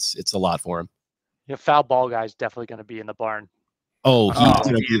game. It's a lot for him. Foul ball guy's definitely going to be in the barn. Oh, he's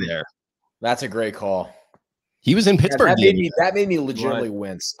going to be there. That's a great call. He was in Pittsburgh. That made me legitimately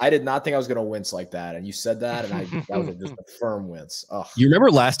wince. I did not think I was going to wince like that, and you said that, and that was just a firm wince. Oh. You remember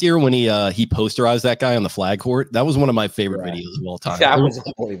last year when he posterized that guy on the flag court? That was one of my favorite videos of all time. That was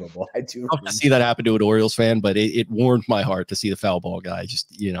unbelievable. I do to see that happen to an Orioles fan, but it warmed my heart to see the foul ball guy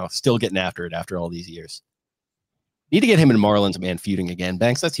just still getting after it after all these years. Need to get him and Marlins man feuding again.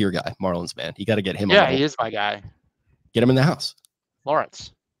 Banks, that's your guy, Marlins man. You got to get him. Yeah, he is my guy. Get him in the house,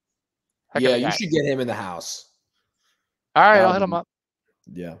 Lawrence. Yeah, you should get him in the house. All right, I'll hit him up.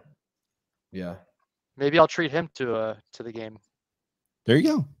 Yeah. Maybe I'll treat him to the game. There you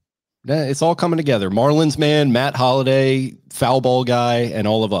go. Yeah, it's all coming together. Marlins man, Matt Holliday, foul ball guy, and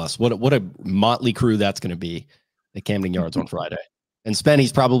all of us. What a motley crew that's going to be at Camden Yards on Friday. And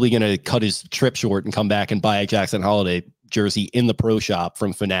Spenny's probably going to cut his trip short and come back and buy a Jackson Holliday jersey in the pro shop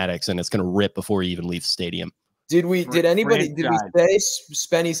from Fanatics, and it's going to rip before he even leaves the stadium. Did we say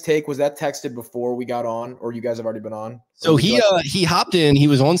Spenny's take? Was that texted before we got on, or you guys have already been on? So he hopped in. He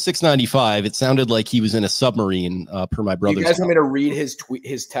was on 695. It sounded like he was in a submarine, per my brother. You guys want me to read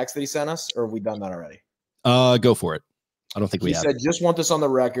his text that he sent us, or have we done that already? Go for it. I don't think we He have. said, just want this on the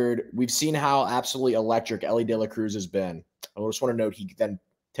record. We've seen how absolutely electric Ellie De La Cruz has been. I just want to note he then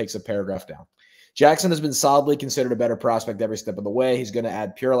takes a paragraph down. Jackson has been solidly considered a better prospect every step of the way. He's going to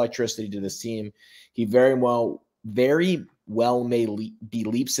add pure electricity to this team. He very well may be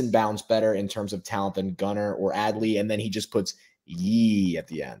leaps and bounds better in terms of talent than Gunnar or Adley. And then he just puts yee at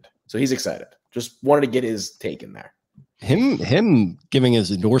the end. So he's excited. Just wanted to get his take in there. Him giving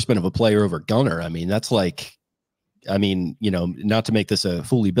his endorsement of a player over Gunnar. I mean, that's like, not to make this a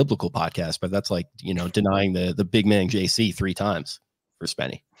fully biblical podcast, but that's like, denying the big man JC 3 times for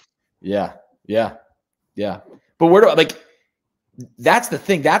Spenny. Yeah. But where do that's the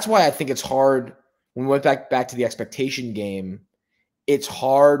thing. That's why I think it's hard when we went back to the expectation game. It's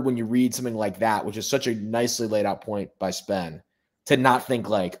hard when you read something like that, which is such a nicely laid out point by Spen, to not think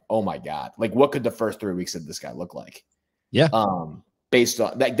like, oh my God, like what could the first 3 weeks of this guy look like? Yeah. Based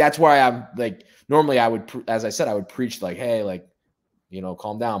on that's why I'm like, normally I would, as I said, I would preach like, hey, like,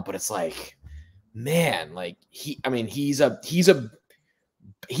 calm down. But it's like, man, like he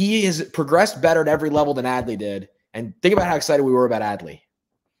has progressed better at every level than Adley did. And think about how excited we were about Adley.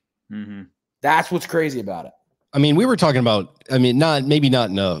 Mm-hmm. That's what's crazy about it. I mean, we were talking about, maybe not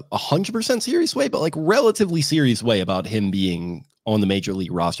in a 100% serious way, but like relatively serious way about him being on the major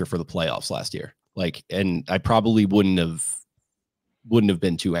league roster for the playoffs last year. Like, and I probably wouldn't have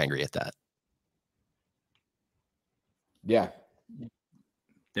been too angry at that. Yeah.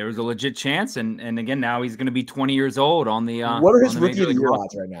 There was a legit chance. And again, now he's going to be 20 years old on the, what are his rookie of the year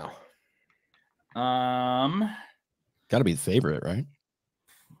odds right now? Gotta be the favorite, right?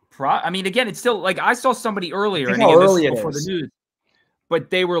 Again, it's still like I saw somebody earlier and how early it before is. the news, but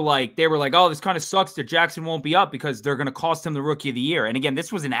they were like, oh, this kind of sucks that Jackson won't be up because they're going to cost him the rookie of the year. And again,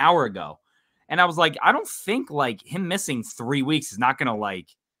 this was an hour ago. And I was like, I don't think like him missing 3 weeks is not going to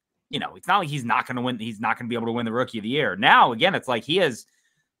it's not like he's not going to win. He's not going to be able to win the rookie of the year. Now, again, it's like he has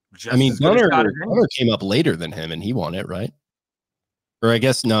just Gunnar came up later than him and he won it, right? Or I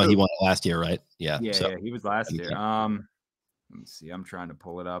guess, no, he won it last year, right? Yeah. Yeah, he was last year. Let me see. I'm trying to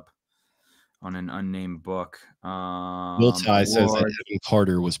pull it up on an unnamed book. Will Ty says that Evan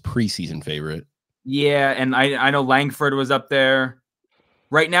Carter was preseason favorite. Yeah, and I know Langford was up there.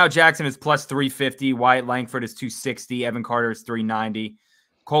 Right now, Jackson is plus 350. Wyatt Langford is 260. Evan Carter is 390.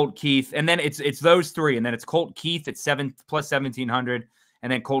 Colt Keith, and then it's those three, and then it's Colt Keith at plus 1700,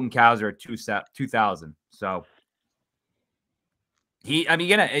 and then Colton Cowser at 2000. So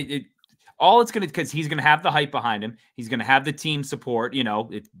all it's going to, because he's going to have the hype behind him. He's going to have the team support.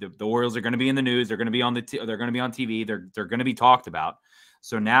 The Orioles are going to be in the news. They're going to be on they're going to be on TV. They're going to be talked about.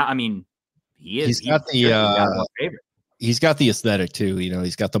 So now, he's got the aesthetic too.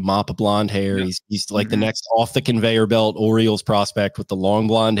 He's got the mop of blonde hair. Yeah. He's like the next off the conveyor belt Orioles prospect with the long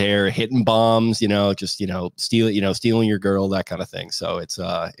blonde hair, hitting bombs, stealing your girl, that kind of thing. So it's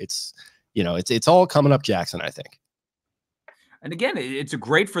all coming up Jackson, I think. And again, it's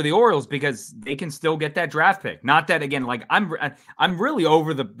great for the Orioles because they can still get that draft pick. Not that, again, like I'm really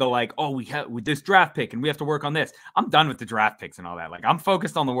over the like, oh, we have with this draft pick and we have to work on this. I'm done with the draft picks and all that. Like I'm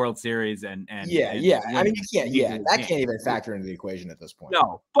focused on the World Series and yeah. You can't. Yeah, that can't even factor into the equation at this point.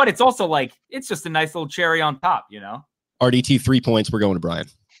 No, but it's also like it's just a nice little cherry on top, Arditti 3 points. We're going to Brian.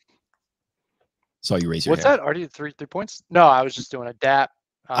 Saw you raise your hand. What's that? Arditti 3 points? No, I was just doing a dap.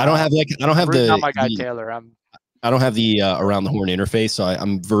 I don't have the. Not my guy Taylor. I don't have the around the horn interface, so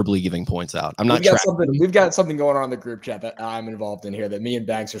I'm verbally giving points out. We've got something going on in the group chat that I'm involved in here that me and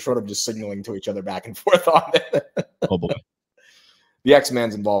Banks are sort of just signaling to each other back and forth on it. Oh boy, the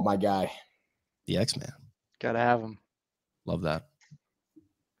X-Man's involved, my guy. The X-Man, gotta have him. Love that.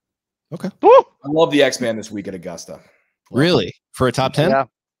 Okay, woo! I love the X-Man this week at Augusta. Really, for a top 10? Yeah.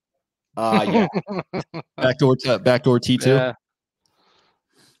 Yeah. backdoor T2. Yeah.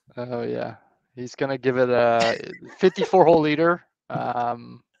 Oh yeah. He's going to give it a 54-hole leader.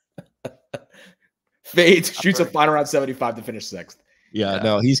 Fades, shoots a final round 75 to finish 6th. Yeah,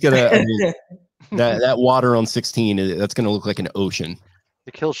 no, he's going to that water on 16, that's going to look like an ocean.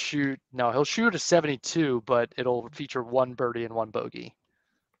 Like he'll shoot a 72, but it'll feature 1 birdie and 1 bogey.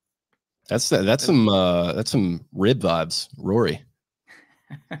 That's some rib vibes, Rory.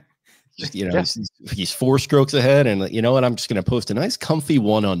 He's 4 strokes ahead, and you know what? I'm just going to post a nice, comfy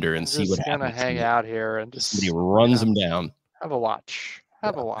 1 under and see what happens. Going to hang out here and just somebody runs him down. Have a watch.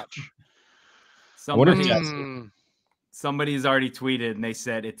 A watch. Somebody's already tweeted, and they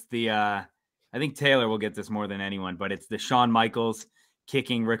said it's the. I think Taylor will get this more than anyone, but it's the Shawn Michaels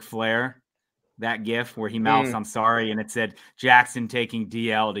kicking Ric Flair. That gif where he mouths "I'm sorry," and it said Jackson taking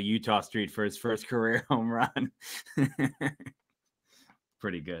DL to Utah Street for his first career home run.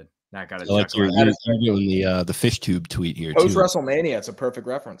 Pretty good. That got a I like chuckle. you're doing the fish tube tweet here Post too. WrestleMania, it's a perfect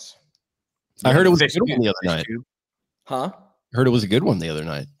reference. I heard it was a Fish good one tube, the other fish night. tube. Huh? Heard it was a good one the other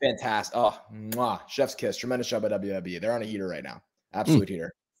night. Fantastic. Oh, mwah. Chef's kiss. Tremendous job by WWE. They're on a heater right now. Absolute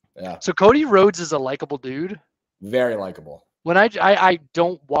heater. Yeah. So Cody Rhodes is a likable dude. Very likable. When I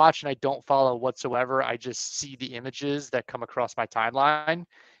don't watch and I don't follow whatsoever, I just see the images that come across my timeline.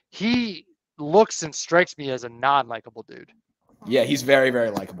 He looks and strikes me as a non-likable dude. Yeah, he's very, very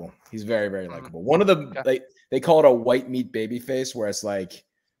likable. He's very, very likable. One of the they call it a white meat baby face, where it's like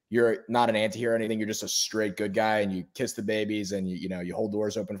you're not an anti-hero or anything. You're just a straight good guy, and you kiss the babies, and you hold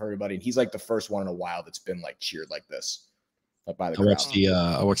doors open for everybody. And he's like the first one in a while that's been like cheered like this. Like by the crowd.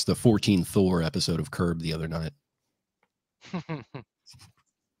 I watched the 14 Thor episode of Curb the other night.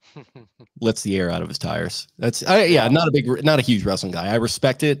 Lets the air out of his tires. That's not a huge wrestling guy. I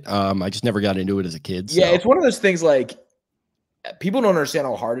respect it. I just never got into it as a kid. So. Yeah, it's one of those things like people don't understand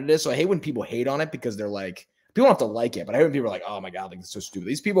how hard it is. So I hate when people hate on it because they're like, people don't have to like it, but I hate when people are like, oh my God, like it's so stupid.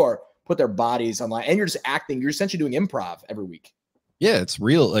 These people put their bodies online and you're just acting. You're essentially doing improv every week. Yeah, it's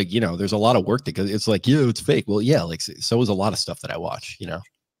real. Like, there's a lot of work because it's like, it's fake. Well, yeah, like so is a lot of stuff that I watch, I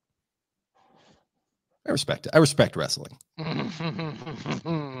respect it. I respect wrestling.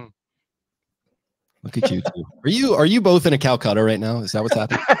 Look at you two. Are you both in a Calcutta right now? Is that what's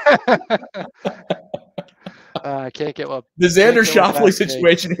happening? I can't get what the Xander Schauffele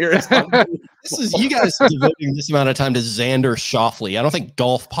situation here is. This is you guys devoting this amount of time to Xander Schauffele. I don't think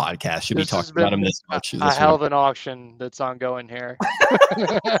golf podcast should be talking about him this much. A hell of an auction that's ongoing here.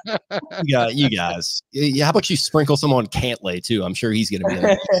 Yeah, you guys. Yeah, how about you sprinkle some on Cantlay too? I'm sure he's going to be.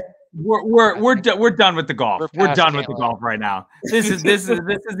 There. We're done with the golf. We're done with the golf right now. This is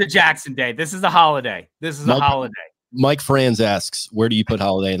the Jackson day. This is a holiday. This is a holiday. Mike Franz asks, where do you put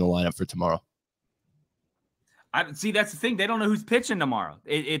Holliday in the lineup for tomorrow? See, that's the thing. They don't know who's pitching tomorrow.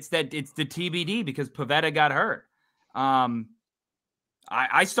 It's the TBD because Pivetta got hurt. I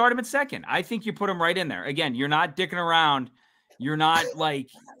start him at second. I think you put him right in there. Again, you're not dicking around. You're not like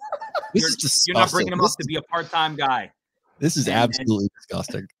you're not bringing him up to be a part-time guy. This is absolutely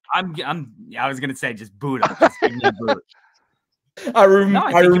disgusting. I was gonna say just boot him. Just give me a boot. I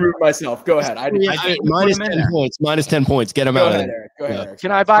removed myself. Go ahead. Minus 10 points. Minus 10 points. Get him out of there. Go ahead, Eric.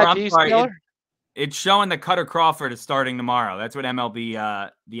 Can I buy a piece, Taylor? It's showing that Cutter Crawford is starting tomorrow. That's what MLB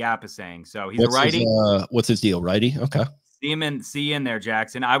the app is saying. So he's a righty. What's his deal? Righty? Okay. See you in there,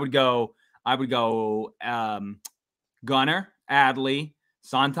 Jackson. I would go Gunner, Adley,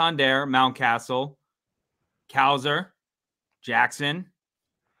 Santander, Mountcastle, Cowser, Jackson,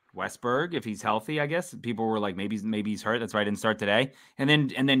 Westberg, if he's healthy, I guess. People were like, maybe he's hurt. That's why I didn't start today. And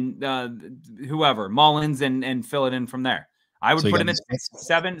then whoever, Mullins and fill it in from there. I would put him at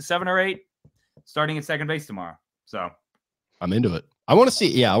 7 or 8, starting at second base tomorrow. So I'm into it. I want to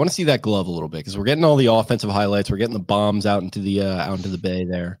see that glove a little bit because we're getting all the offensive highlights. We're getting the bombs out into the bay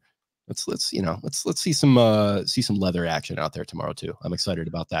there. Let's see some leather action out there tomorrow too. I'm excited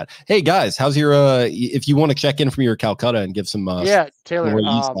about that. Hey guys, how's your if you want to check in from your Calcutta and give some Taylor,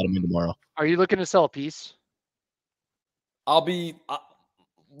 tomorrow. Are you looking to sell a piece? I'll be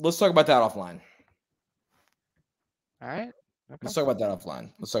let's talk about that offline. All right. Okay. Let's talk about that offline.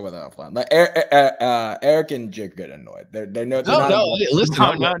 Like Eric and Jake get annoyed. They're not no.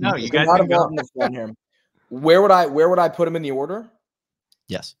 You guys not involved in this one here. Where would I put him in the order?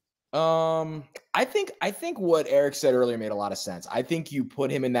 Yes. I think what Eric said earlier made a lot of sense. I think you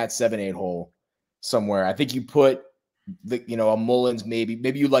put him in that 7-8 hole somewhere. I think you put a Mullins, maybe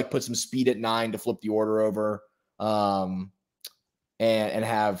you like put some speed at 9 to flip the order over. And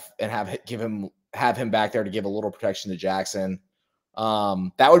have him back there to give a little protection to Jackson.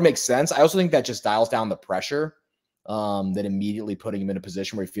 That would make sense. I also think that just dials down the pressure. Than immediately putting him in a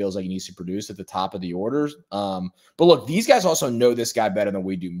position where he feels like he needs to produce at the top of the orders. But look, these guys also know this guy better than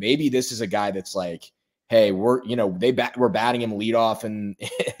we do. Maybe this is a guy that's like, hey, we're batting him leadoff in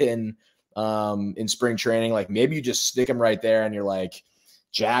spring training. Like maybe you just stick him right there and you're like,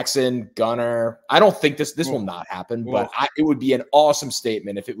 Jackson, Gunner. I don't think this will not happen, but it would be an awesome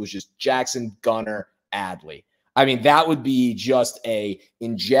statement if it was just Jackson, Gunner, Adley. I mean, that would be just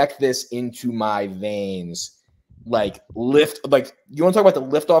inject this into my veins. Like lift, like you want to talk about the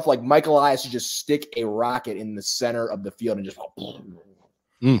lift off, like Michael Elias to just stick a rocket in the center of the field and just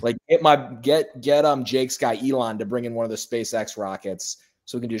like get Jake's guy Elon to bring in one of the SpaceX rockets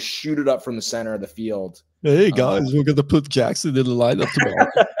so we can just shoot it up from the center of the field. Hey guys, we're gonna put Jackson in the lineup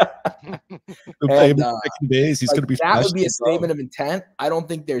tomorrow. He's gonna be that would be a statement of intent. I don't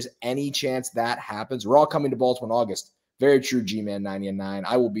think there's any chance that happens. We're all coming to Baltimore in August. Very true, G-Man 90 and 9.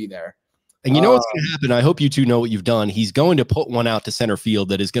 I will be there. And you know what's going to happen? I hope you two know what you've done. He's going to put one out to center field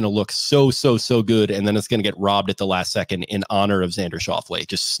that is going to look so good, and then it's going to get robbed at the last second in honor of Xander Schauffele,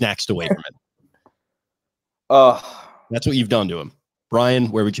 just snatched away from it. That's what you've done to him.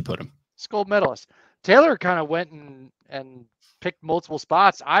 Brian, where would you put him? Gold medalist. Taylor kind of went and picked multiple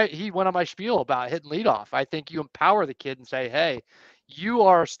spots. He went on my spiel about hitting leadoff. I think you empower the kid and say, hey, you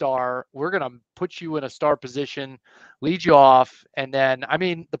are a star. We're going to put you in a star position, lead you off. And then, I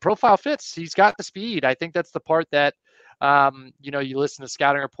mean, the profile fits. He's got the speed. I think that's the part that, you listen to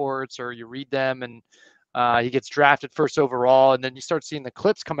scouting reports or you read them, and he gets drafted first overall. And then you start seeing the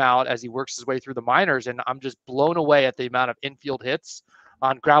clips come out as he works his way through the minors. And I'm just blown away at the amount of infield hits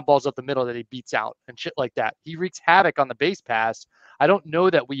on ground balls up the middle that he beats out and shit like that. He wreaks havoc on the base pass. I don't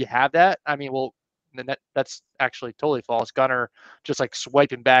know that we have that. I mean, well, that's actually totally false. Gunnar just like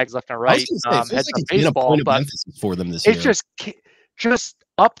swiping bags left and right. Heads up baseball, but for them this it's year. just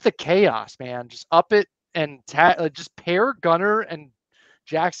up the chaos, man. Just up it and just pair Gunnar and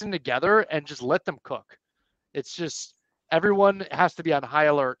Jackson together and just let them cook. It's just everyone has to be on high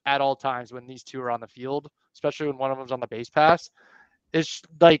alert at all times when these two are on the field, especially when one of them's on the base pass. It's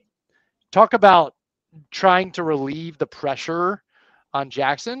like, talk about trying to relieve the pressure on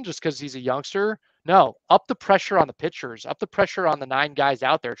Jackson just because he's a youngster. No, up the pressure on the pitchers, up the pressure on the 9 guys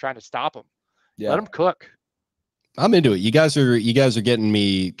out there trying to stop him. Yeah. Let him cook. I'm into it. You guys are getting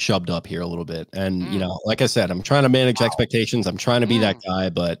me chubbed up here a little bit. And, like I said, I'm trying to manage expectations. I'm trying to be that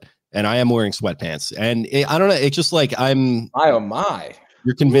guy, and I am wearing sweatpants. And I don't know. It's just like my.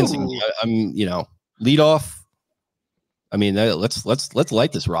 You're convincing me. I'm, lead off. I mean, let's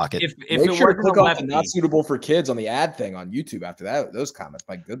light this rocket. If Make sure to click off the not suitable for kids on the ad thing on YouTube after those comments.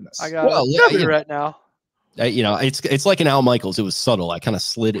 My goodness. I got it right now. It's like an Al Michaels. It was subtle. I kind of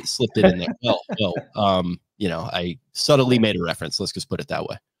slipped it in there. I subtly made a reference. Let's just put it that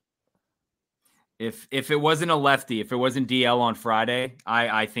way. If it wasn't a lefty, if it wasn't DL on Friday,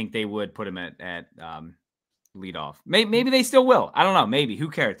 I think they would put him at leadoff. Maybe they still will. I don't know. Maybe. Who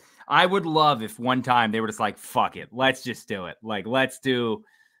cares? I would love if one time they were just like, fuck it. Let's just do it. Like, let's do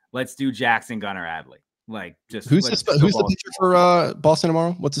Jackson, Gunnar, Adley. Like, just who's the pitcher for Boston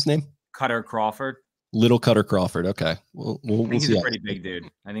tomorrow? What's his name? Cutter Crawford. Little Cutter Crawford. Okay. We'll he's see. A pretty big dude.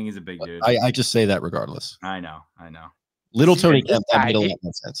 I think he's a big dude. I just say that regardless. I know. Little Tony Kemp, that made a lot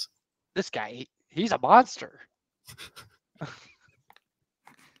of sense. This guy, he's a monster.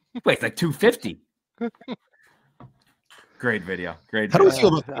 He plays like 250. Great video. How do we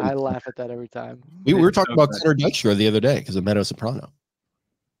feel about I laugh at that every time. We were talking about Connor Dykstra the other day because of Meadow Soprano.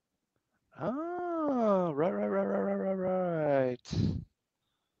 Oh, right.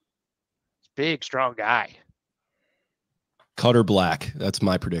 Big, strong guy. Cutter Black. That's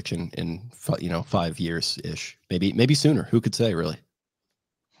my prediction in 5 years ish. Maybe sooner. Who could say, really?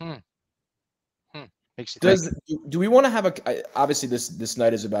 Makes you think. Do we want to have obviously this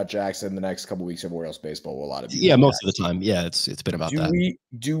night is about Jackson. The next couple of weeks of Orioles baseball, a lot of most of the time. Yeah, it's been about that.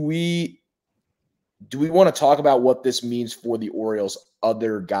 Do we want to talk about what this means for the Orioles,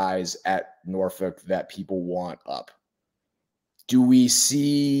 other guys at Norfolk that people want up? Do we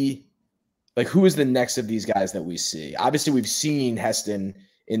see who is the next of these guys that we see? Obviously, we've seen Heston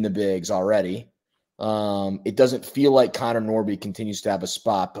in the bigs already. It doesn't feel like Connor Norby continues to have a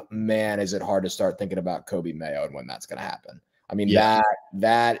spot, but man, is it hard to start thinking about Kobe Mayo and when that's going to happen. I mean,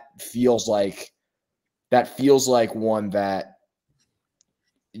 that feels like one that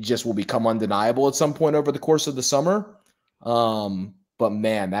just will become undeniable at some point over the course of the summer. But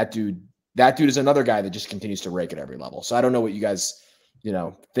man, that dude is another guy that just continues to rake at every level. So I don't know what you guys,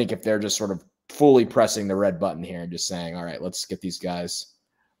 think if they're just sort of fully pressing the red button here and just saying, all right, let's get these guys.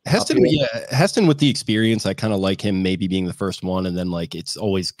 Heston with the experience, I kind of like him maybe being the first one, and then it's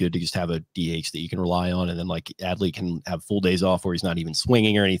always good to just have a DH that you can rely on, and then Adley can have full days off where he's not even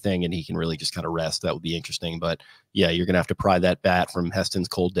swinging or anything, and he can really just kind of rest. That would be interesting, but yeah, you're gonna have to pry that bat from Heston's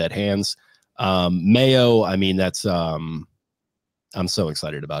cold dead hands. Mayo, I mean, that's I'm so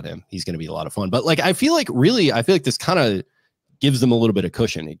excited about him. He's gonna be a lot of fun, but I feel like this kind of gives them a little bit of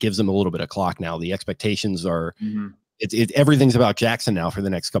cushion. It gives them a little bit of clock now. The expectations are. Everything's about Jackson now for the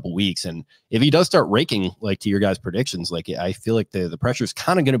next couple weeks, and if he does start raking to your guys' predictions, I feel like the pressure is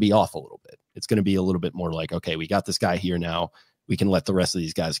kind of going to be off a little bit. It's going to be a little bit more okay, we got this guy here now. We can let the rest of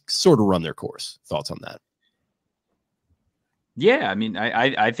these guys sort of run their course. Thoughts on that? Yeah, I mean,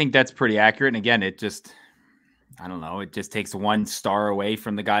 I think that's pretty accurate. And again, it just takes one star away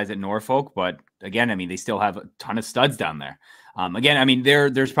from the guys at Norfolk. But again, I mean, they still have a ton of studs down there. Again, I mean,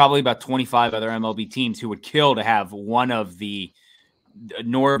 there's probably about 25 other MLB teams who would kill to have one of the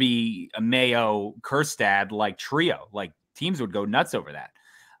Norby, Mayo, Kerstad trio. Teams would go nuts over that.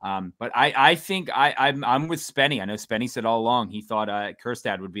 But I think I'm with Spenny. I know Spenny said all along he thought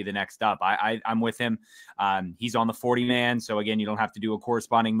Kjerstad would be the next up. I'm with him. He's on the 40 man, so again, you don't have to do a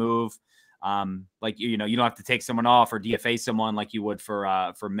corresponding move. Like you don't have to take someone off or DFA someone like you would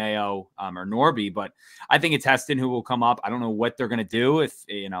for Mayo or Norby. But I think it's Heston who will come up. I don't know what they're gonna do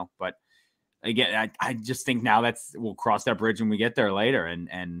but again, I just think now we'll cross that bridge when we get there later.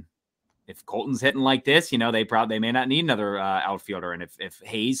 And if Colton's hitting like this, they may not need another outfielder. And if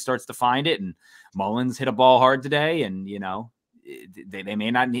Hayes starts to find it and Mullins hit a ball hard today, and they may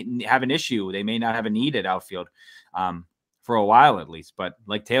not have an issue. They may not have a need at outfield for a while at least. But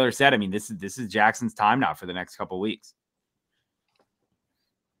like Taylor said, I mean, this is Jackson's time now for the next couple of weeks.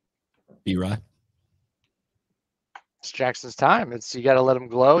 B-Rye. It's Jackson's time. You got to let him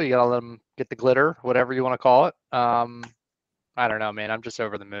glow. You got to let him get the glitter, whatever you want to call it. I don't know, man. I'm just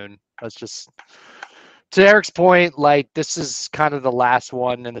over the moon. Let's just, to Eric's point, like this is kind of the last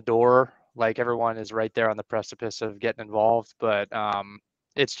one in the door. Like everyone is right there on the precipice of getting involved, but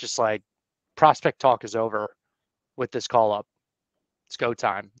it's just like prospect talk is over with this call up. It's go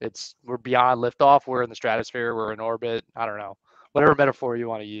time. We're beyond liftoff. We're in the stratosphere. We're in orbit. I don't know, whatever metaphor you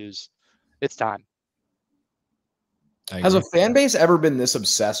want to use. It's time. Has a fan base ever been this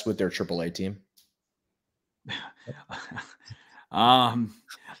obsessed with their AAA team? I'm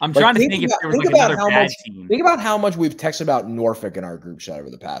trying to think if there was like another bad team. Think about how much we've texted about Norfolk in our group chat over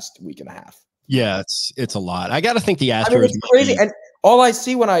the past week and a half. Yeah, it's a lot. I got to think the Astros. I mean, it's crazy. And all I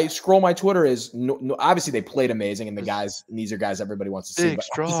see when I scroll my Twitter is obviously they played amazing, and these are guys everybody wants to see. But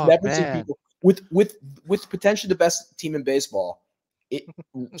I just never see people with potentially the best team in baseball,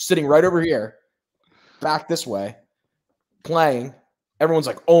 sitting right over here, back this way, playing. Everyone's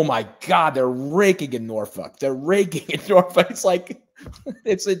like, "Oh my God, they're raking in Norfolk. They're raking in Norfolk." It's like,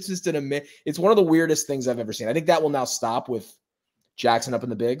 it's just it's one of the weirdest things I've ever seen. I think that will now stop with Jackson up in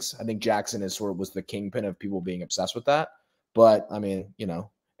the bigs. I think Jackson was the kingpin of people being obsessed with that. But I mean,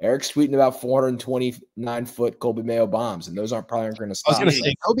 Eric's tweeting about 429-foot Colby Mayo bombs, and those probably aren't going to stop. I was going to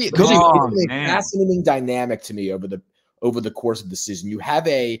say, Kobe it's a fascinating dynamic to me over the course of the season. You have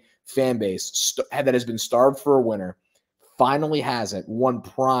a fan base that has been starved for a winner, finally has it, one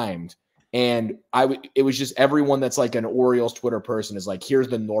primed, and it was just everyone that's like an Orioles Twitter person is like, here's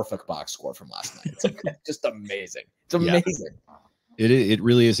the Norfolk box score from last night. It's like, just amazing. It's amazing. Yeah. It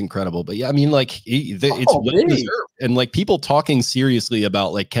really is incredible. But yeah, I mean, like it's well deserved. And like people talking seriously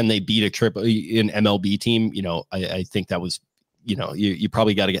about like, can they beat an MLB team? I think that was, you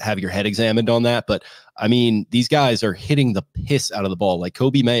probably got to have your head examined on that. But I mean, these guys are hitting the piss out of the ball. Like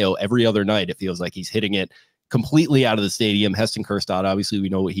Kobe Mayo every other night, it feels like he's hitting it completely out of the stadium. Heston Kjerstad, obviously we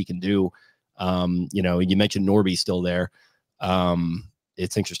know what he can do. You mentioned Norby still there.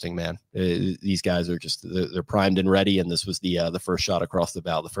 It's interesting, man. These guys are they're primed and ready. And this was the first shot across the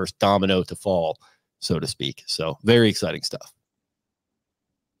bow, the first domino to fall, so to speak. So very exciting stuff.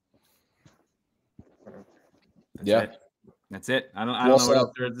 That's it. I don't know what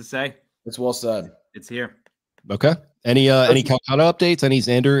else there is to say. It's well said. It's here. Okay. Any Calcutta updates? Any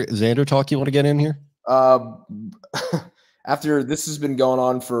Xander talk you want to get in here? After this has been going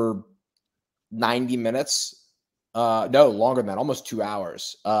on for 90 minutes, no longer than that, almost 2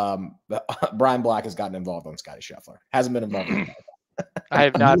 hours. Brian Black has gotten involved on Scotty Scheffler. Hasn't been involved. I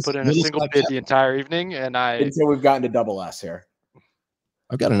have not put in a single bid the entire evening, and until we've gotten to double S here.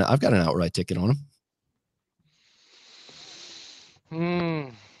 I've got an outright ticket on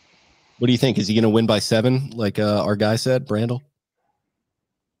him. What do you think? Is he going to win by 7, like our guy said, Brandel?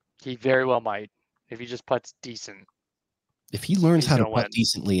 He very well might, if he just putts decent. If he learns how to putt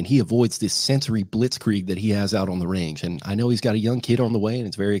decently and he avoids this sensory blitzkrieg that he has out on the range, and I know he's got a young kid on the way, and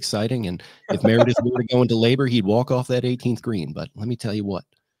it's very exciting. And if Meredith were to go into labor, he'd walk off that 18th green. But let me tell you what,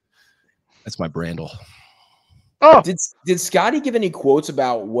 that's my Brandel. Oh, did Scotty give any quotes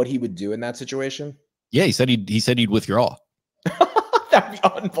about what he would do in that situation? Yeah, he said he'd withdraw. That'd be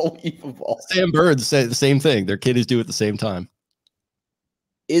unbelievable. Sam Bird said the same thing. Their kid is due at the same time.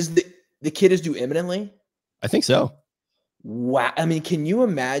 Is the kid is due imminently? I think so. Wow. I mean, can you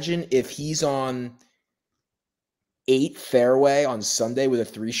imagine if he's on 8 fairway on Sunday with a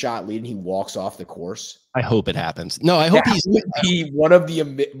 3-shot lead and he walks off the course? I hope it happens. No, I hope he's one of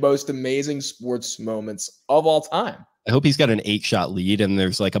the most amazing sports moments of all time. I hope he's got an 8-shot lead and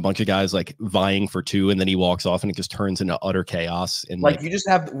there's like a bunch of guys like vying for 2, and then he walks off and it just turns into utter chaos. And like you just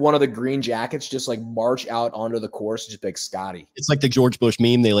have one of the green jackets just like march out onto the course, just like Scotty. It's like the George Bush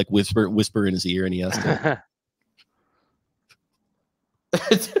meme. They like whisper in his ear and he has to.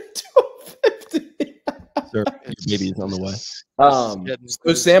 Sir, your baby's on the way.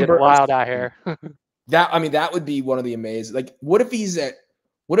 So Sam Bird, wild out here. that would be one of the amazing. Like, what if he's at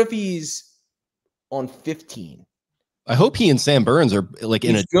What if he's on 15? I hope he and Sam Burns are like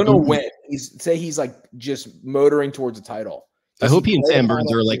He's gonna win. He's like just motoring towards a title. I hope he and Sam Burns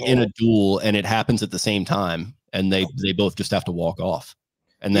are like in a duel and it happens at the same time and they both just have to walk off.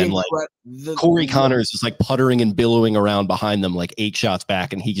 And then like Corey Connors is like puttering and billowing around behind them like 8 shots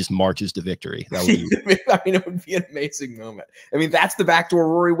back and he just marches to victory. That would be I mean, it would be an amazing moment. I mean, that's the backdoor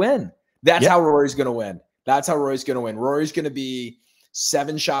Rory win. That's how Rory's gonna win. That's how Rory's gonna win. Rory's gonna be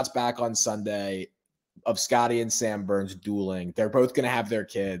 7 shots back on Sunday of Scotty and Sam Burns dueling. They're both gonna have their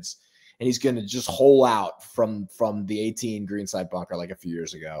kids. And he's going to just hole out from the 18 greenside bunker like a few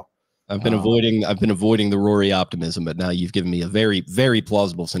years ago. I've been avoiding the Rory optimism, but now you've given me a very, very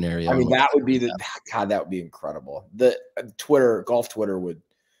plausible scenario. I mean, that would be that would be incredible. The golf Twitter would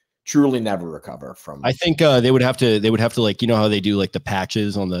truly never recover from. I think they would have to like, you know how they do like the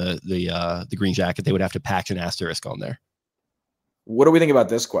patches on the green jacket. They would have to patch an asterisk on there. What do we think about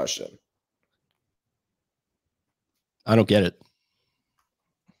this question? I don't get it.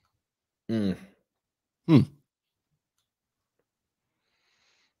 Do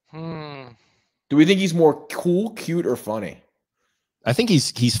we think he's more cool, cute, or funny? I think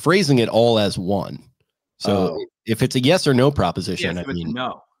he's phrasing it all as one. So if it's a yes or no proposition, I mean,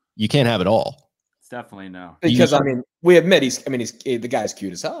 no, you can't have it all. It's definitely no. Because I mean, we admit the guy's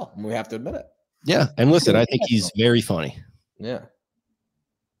cute as hell, and we have to admit it. Yeah, and listen, I think he's very funny. Yeah,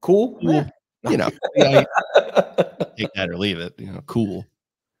 cool. Yeah. You know, take that or leave it. You know, cool.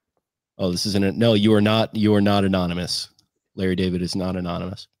 Oh, this isn't it. No, you are not. You are not anonymous. Larry David is not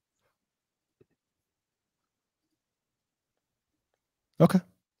anonymous. Okay.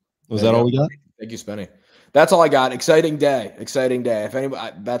 Was that all we got? Thank you, Spenny. That's all I got. Exciting day. Exciting day. If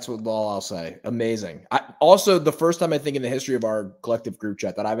anybody, that's all I'll say. Amazing. Also, the first time I think in the history of our collective group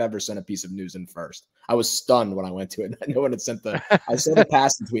chat that I've ever sent a piece of news in first. I was stunned when I went to it. No one had sent I sent a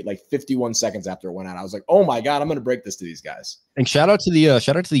passing tweet like 51 seconds after it went out. I was like, oh my God, I'm going to break this to these guys. And shout out to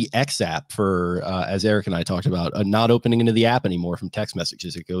the X app for, as Eric and I talked about, not opening into the app anymore from text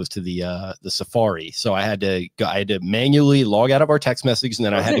messages. It goes to the Safari. So I had to manually log out of our text messages, and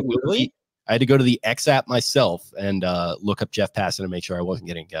then I had to go to the X app myself and look up Jeff Passan and make sure I wasn't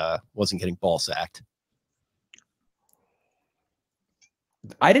getting ball sacked.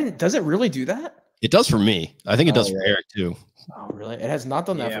 Does it really do that? It does for me. I think it does for Eric too. Oh, really? It has not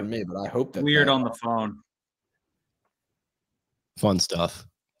done that for me, but I hope that. Weird on the phone. Fun stuff.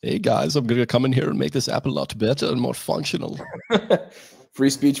 Hey guys, I'm gonna come in here and make this app a lot better and more functional. Free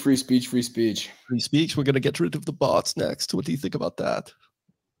speech, free speech, free speech. Free speech. We're gonna get rid of the bots next. What do you think about that?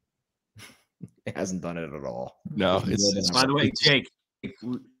 It hasn't done it at all. No, it's by the way, Jake,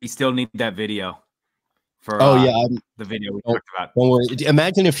 we still need that video for the video we talked about. Don't worry.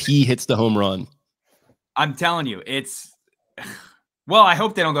 Imagine if he hits the home run. I'm telling you, well, I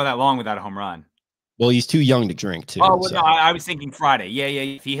hope they don't go that long without a home run. Well, he's too young to drink too. Oh, well, no, I was thinking Friday. Yeah.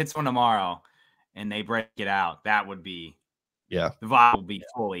 If he hits one tomorrow and they break it out, that would be the vibe will be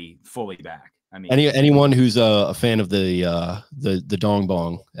fully back. I mean, anyone who's a fan of the dong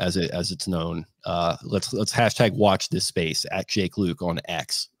bong as it's known, let's hashtag watch this space at Jake Louque on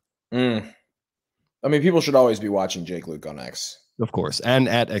X. I mean, people should always be watching Jake Louque on X, of course, and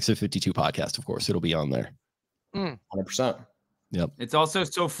at Exit52 podcast, of course, it'll be on there. 100%. Yep. It's also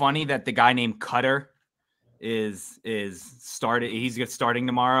so funny that the guy named Cutter is started. He's starting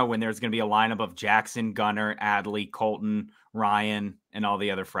tomorrow when there's going to be a lineup of Jackson, Gunner, Adley, Colton, Ryan, and all the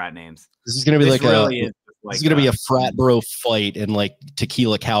other frat names. This is going to be this is going to be a frat bro fight in like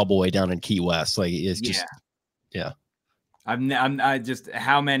Tequila Cowboy down in Key West. Like it's just, yeah. I just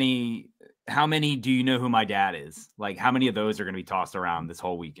how many do you know who my dad is? Like how many of those are going to be tossed around this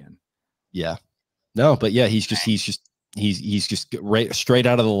whole weekend? Yeah, no, but yeah, he's just right straight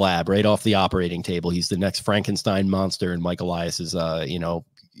out of the lab, right off the operating table. He's the next Frankenstein monster, and Mike Elias is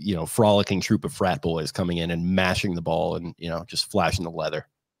frolicking troop of frat boys coming in and mashing the ball and just flashing the leather.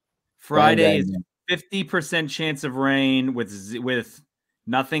 Friday is 50% chance of rain with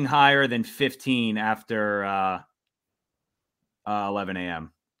nothing higher than 15 after 11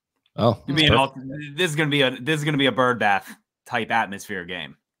 a.m. Oh, this is gonna be a bird bath type atmosphere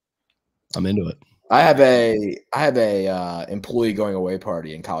game. I'm into it. I have a employee going away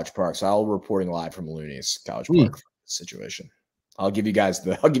party in College Park, so I'll be reporting live from Looney's College Park situation. I'll give you guys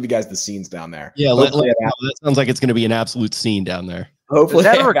the scenes down there. Yeah, that sounds like it's going to be an absolute scene down there. Hopefully, is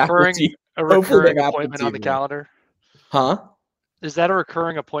that a recurring appointment on the calendar? Huh? Is that a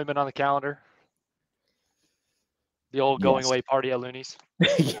recurring appointment on the calendar? The old going away party at Looney's?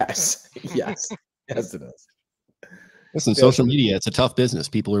 Yes, it is. Listen, social media, it's a tough business.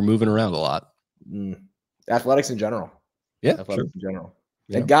 People are moving around a lot. Athletics in general. Yeah, athletics in general.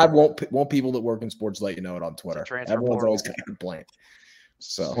 And God won't people that work in sports let you know it on Twitter. Everyone's always going to complain.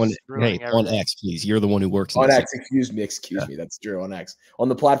 So on X, please. You're the one who works on X. Excuse me. That's true. On X, on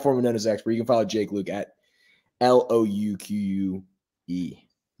the platform known as X, where you can follow Jake Louque at LOUQUE.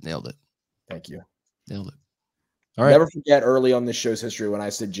 Nailed it. Thank you. Nailed it. All right. Never forget early on this show's history when I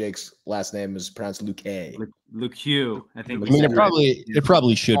said Jake's last name was pronounced Louque. Louque, I think. I mean, it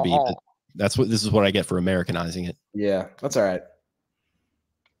probably should be. But this is what I get for Americanizing it. Yeah, that's all right.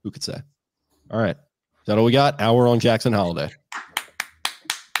 Who could say? All right. Is that all we got? Hour on Jackson Holliday.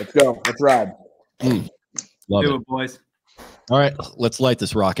 Let's go. Let's ride. Love it, boys. All right. Let's light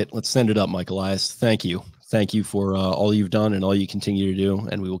this rocket. Let's send it up, Mike Elias. Thank you. Thank you for all you've done and all you continue to do.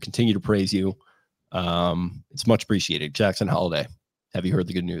 And we will continue to praise you. It's much appreciated. Jackson Holliday. Have you heard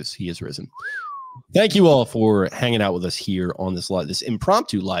the good news? He has risen. Thank you all for hanging out with us here on this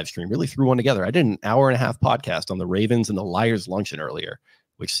impromptu live stream. Really threw one together. I did an hour-and-a-half podcast on the Ravens and the Liars luncheon earlier,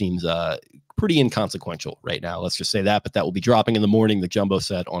 which seems pretty inconsequential right now. Let's just say that, but that will be dropping in the morning, the Jumbo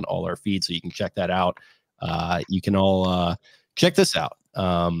set on all our feeds, so you can check that out. You can all check this out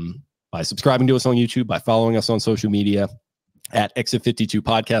by subscribing to us on YouTube, by following us on social media at Exit52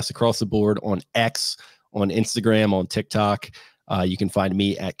 Podcast across the board on X, on Instagram, on TikTok. You can find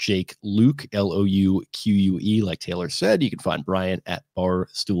me at Jake Louque, LOUQUE, like Taylor said. You can find Brian at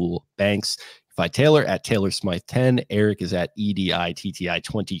Barstool Banks. Find Taylor at Taylor Smyth 10. Eric is at EDITTI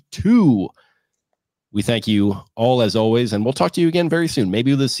 22. We thank you all as always, and we'll talk to you again very soon.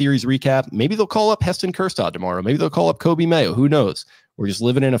 Maybe with a series recap. Maybe they'll call up Heston Kjerstad tomorrow. Maybe they'll call up Kobe Mayo. Who knows? We're just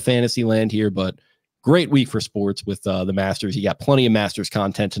living in a fantasy land here, but great week for sports with the Masters. You got plenty of Masters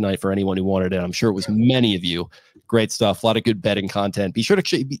content tonight for anyone who wanted it. I'm sure it was many of you. Great stuff. A lot of good betting content. Be sure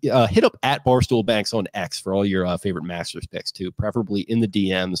to hit up at Barstool Banks on X for all your favorite Masters picks too, preferably in the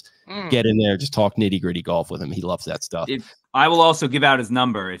DMs. Get in there. Just talk nitty-gritty golf with him. He loves that stuff. I will also give out his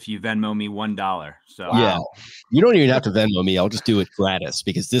number if you Venmo me $1. So yeah, you don't even have to Venmo me. I'll just do it gratis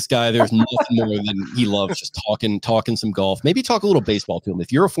because this guy, there's nothing more than he loves just talking some golf. Maybe talk a little baseball to him.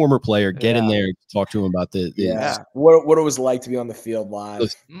 If you're a former player, get in there, talk to him about what it was like to be on the field live.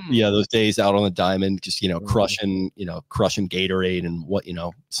 Those days out on the diamond, just crushing Gatorade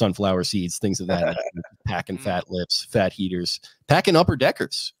and sunflower seeds, things of that, packing fat lips, fat heaters, packing upper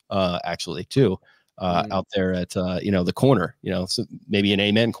deckers, actually too. Out there at the corner, so maybe an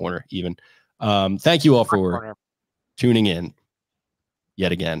amen corner even. Thank you all for tuning in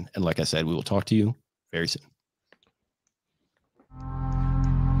yet again. And like I said, we will talk to you very soon.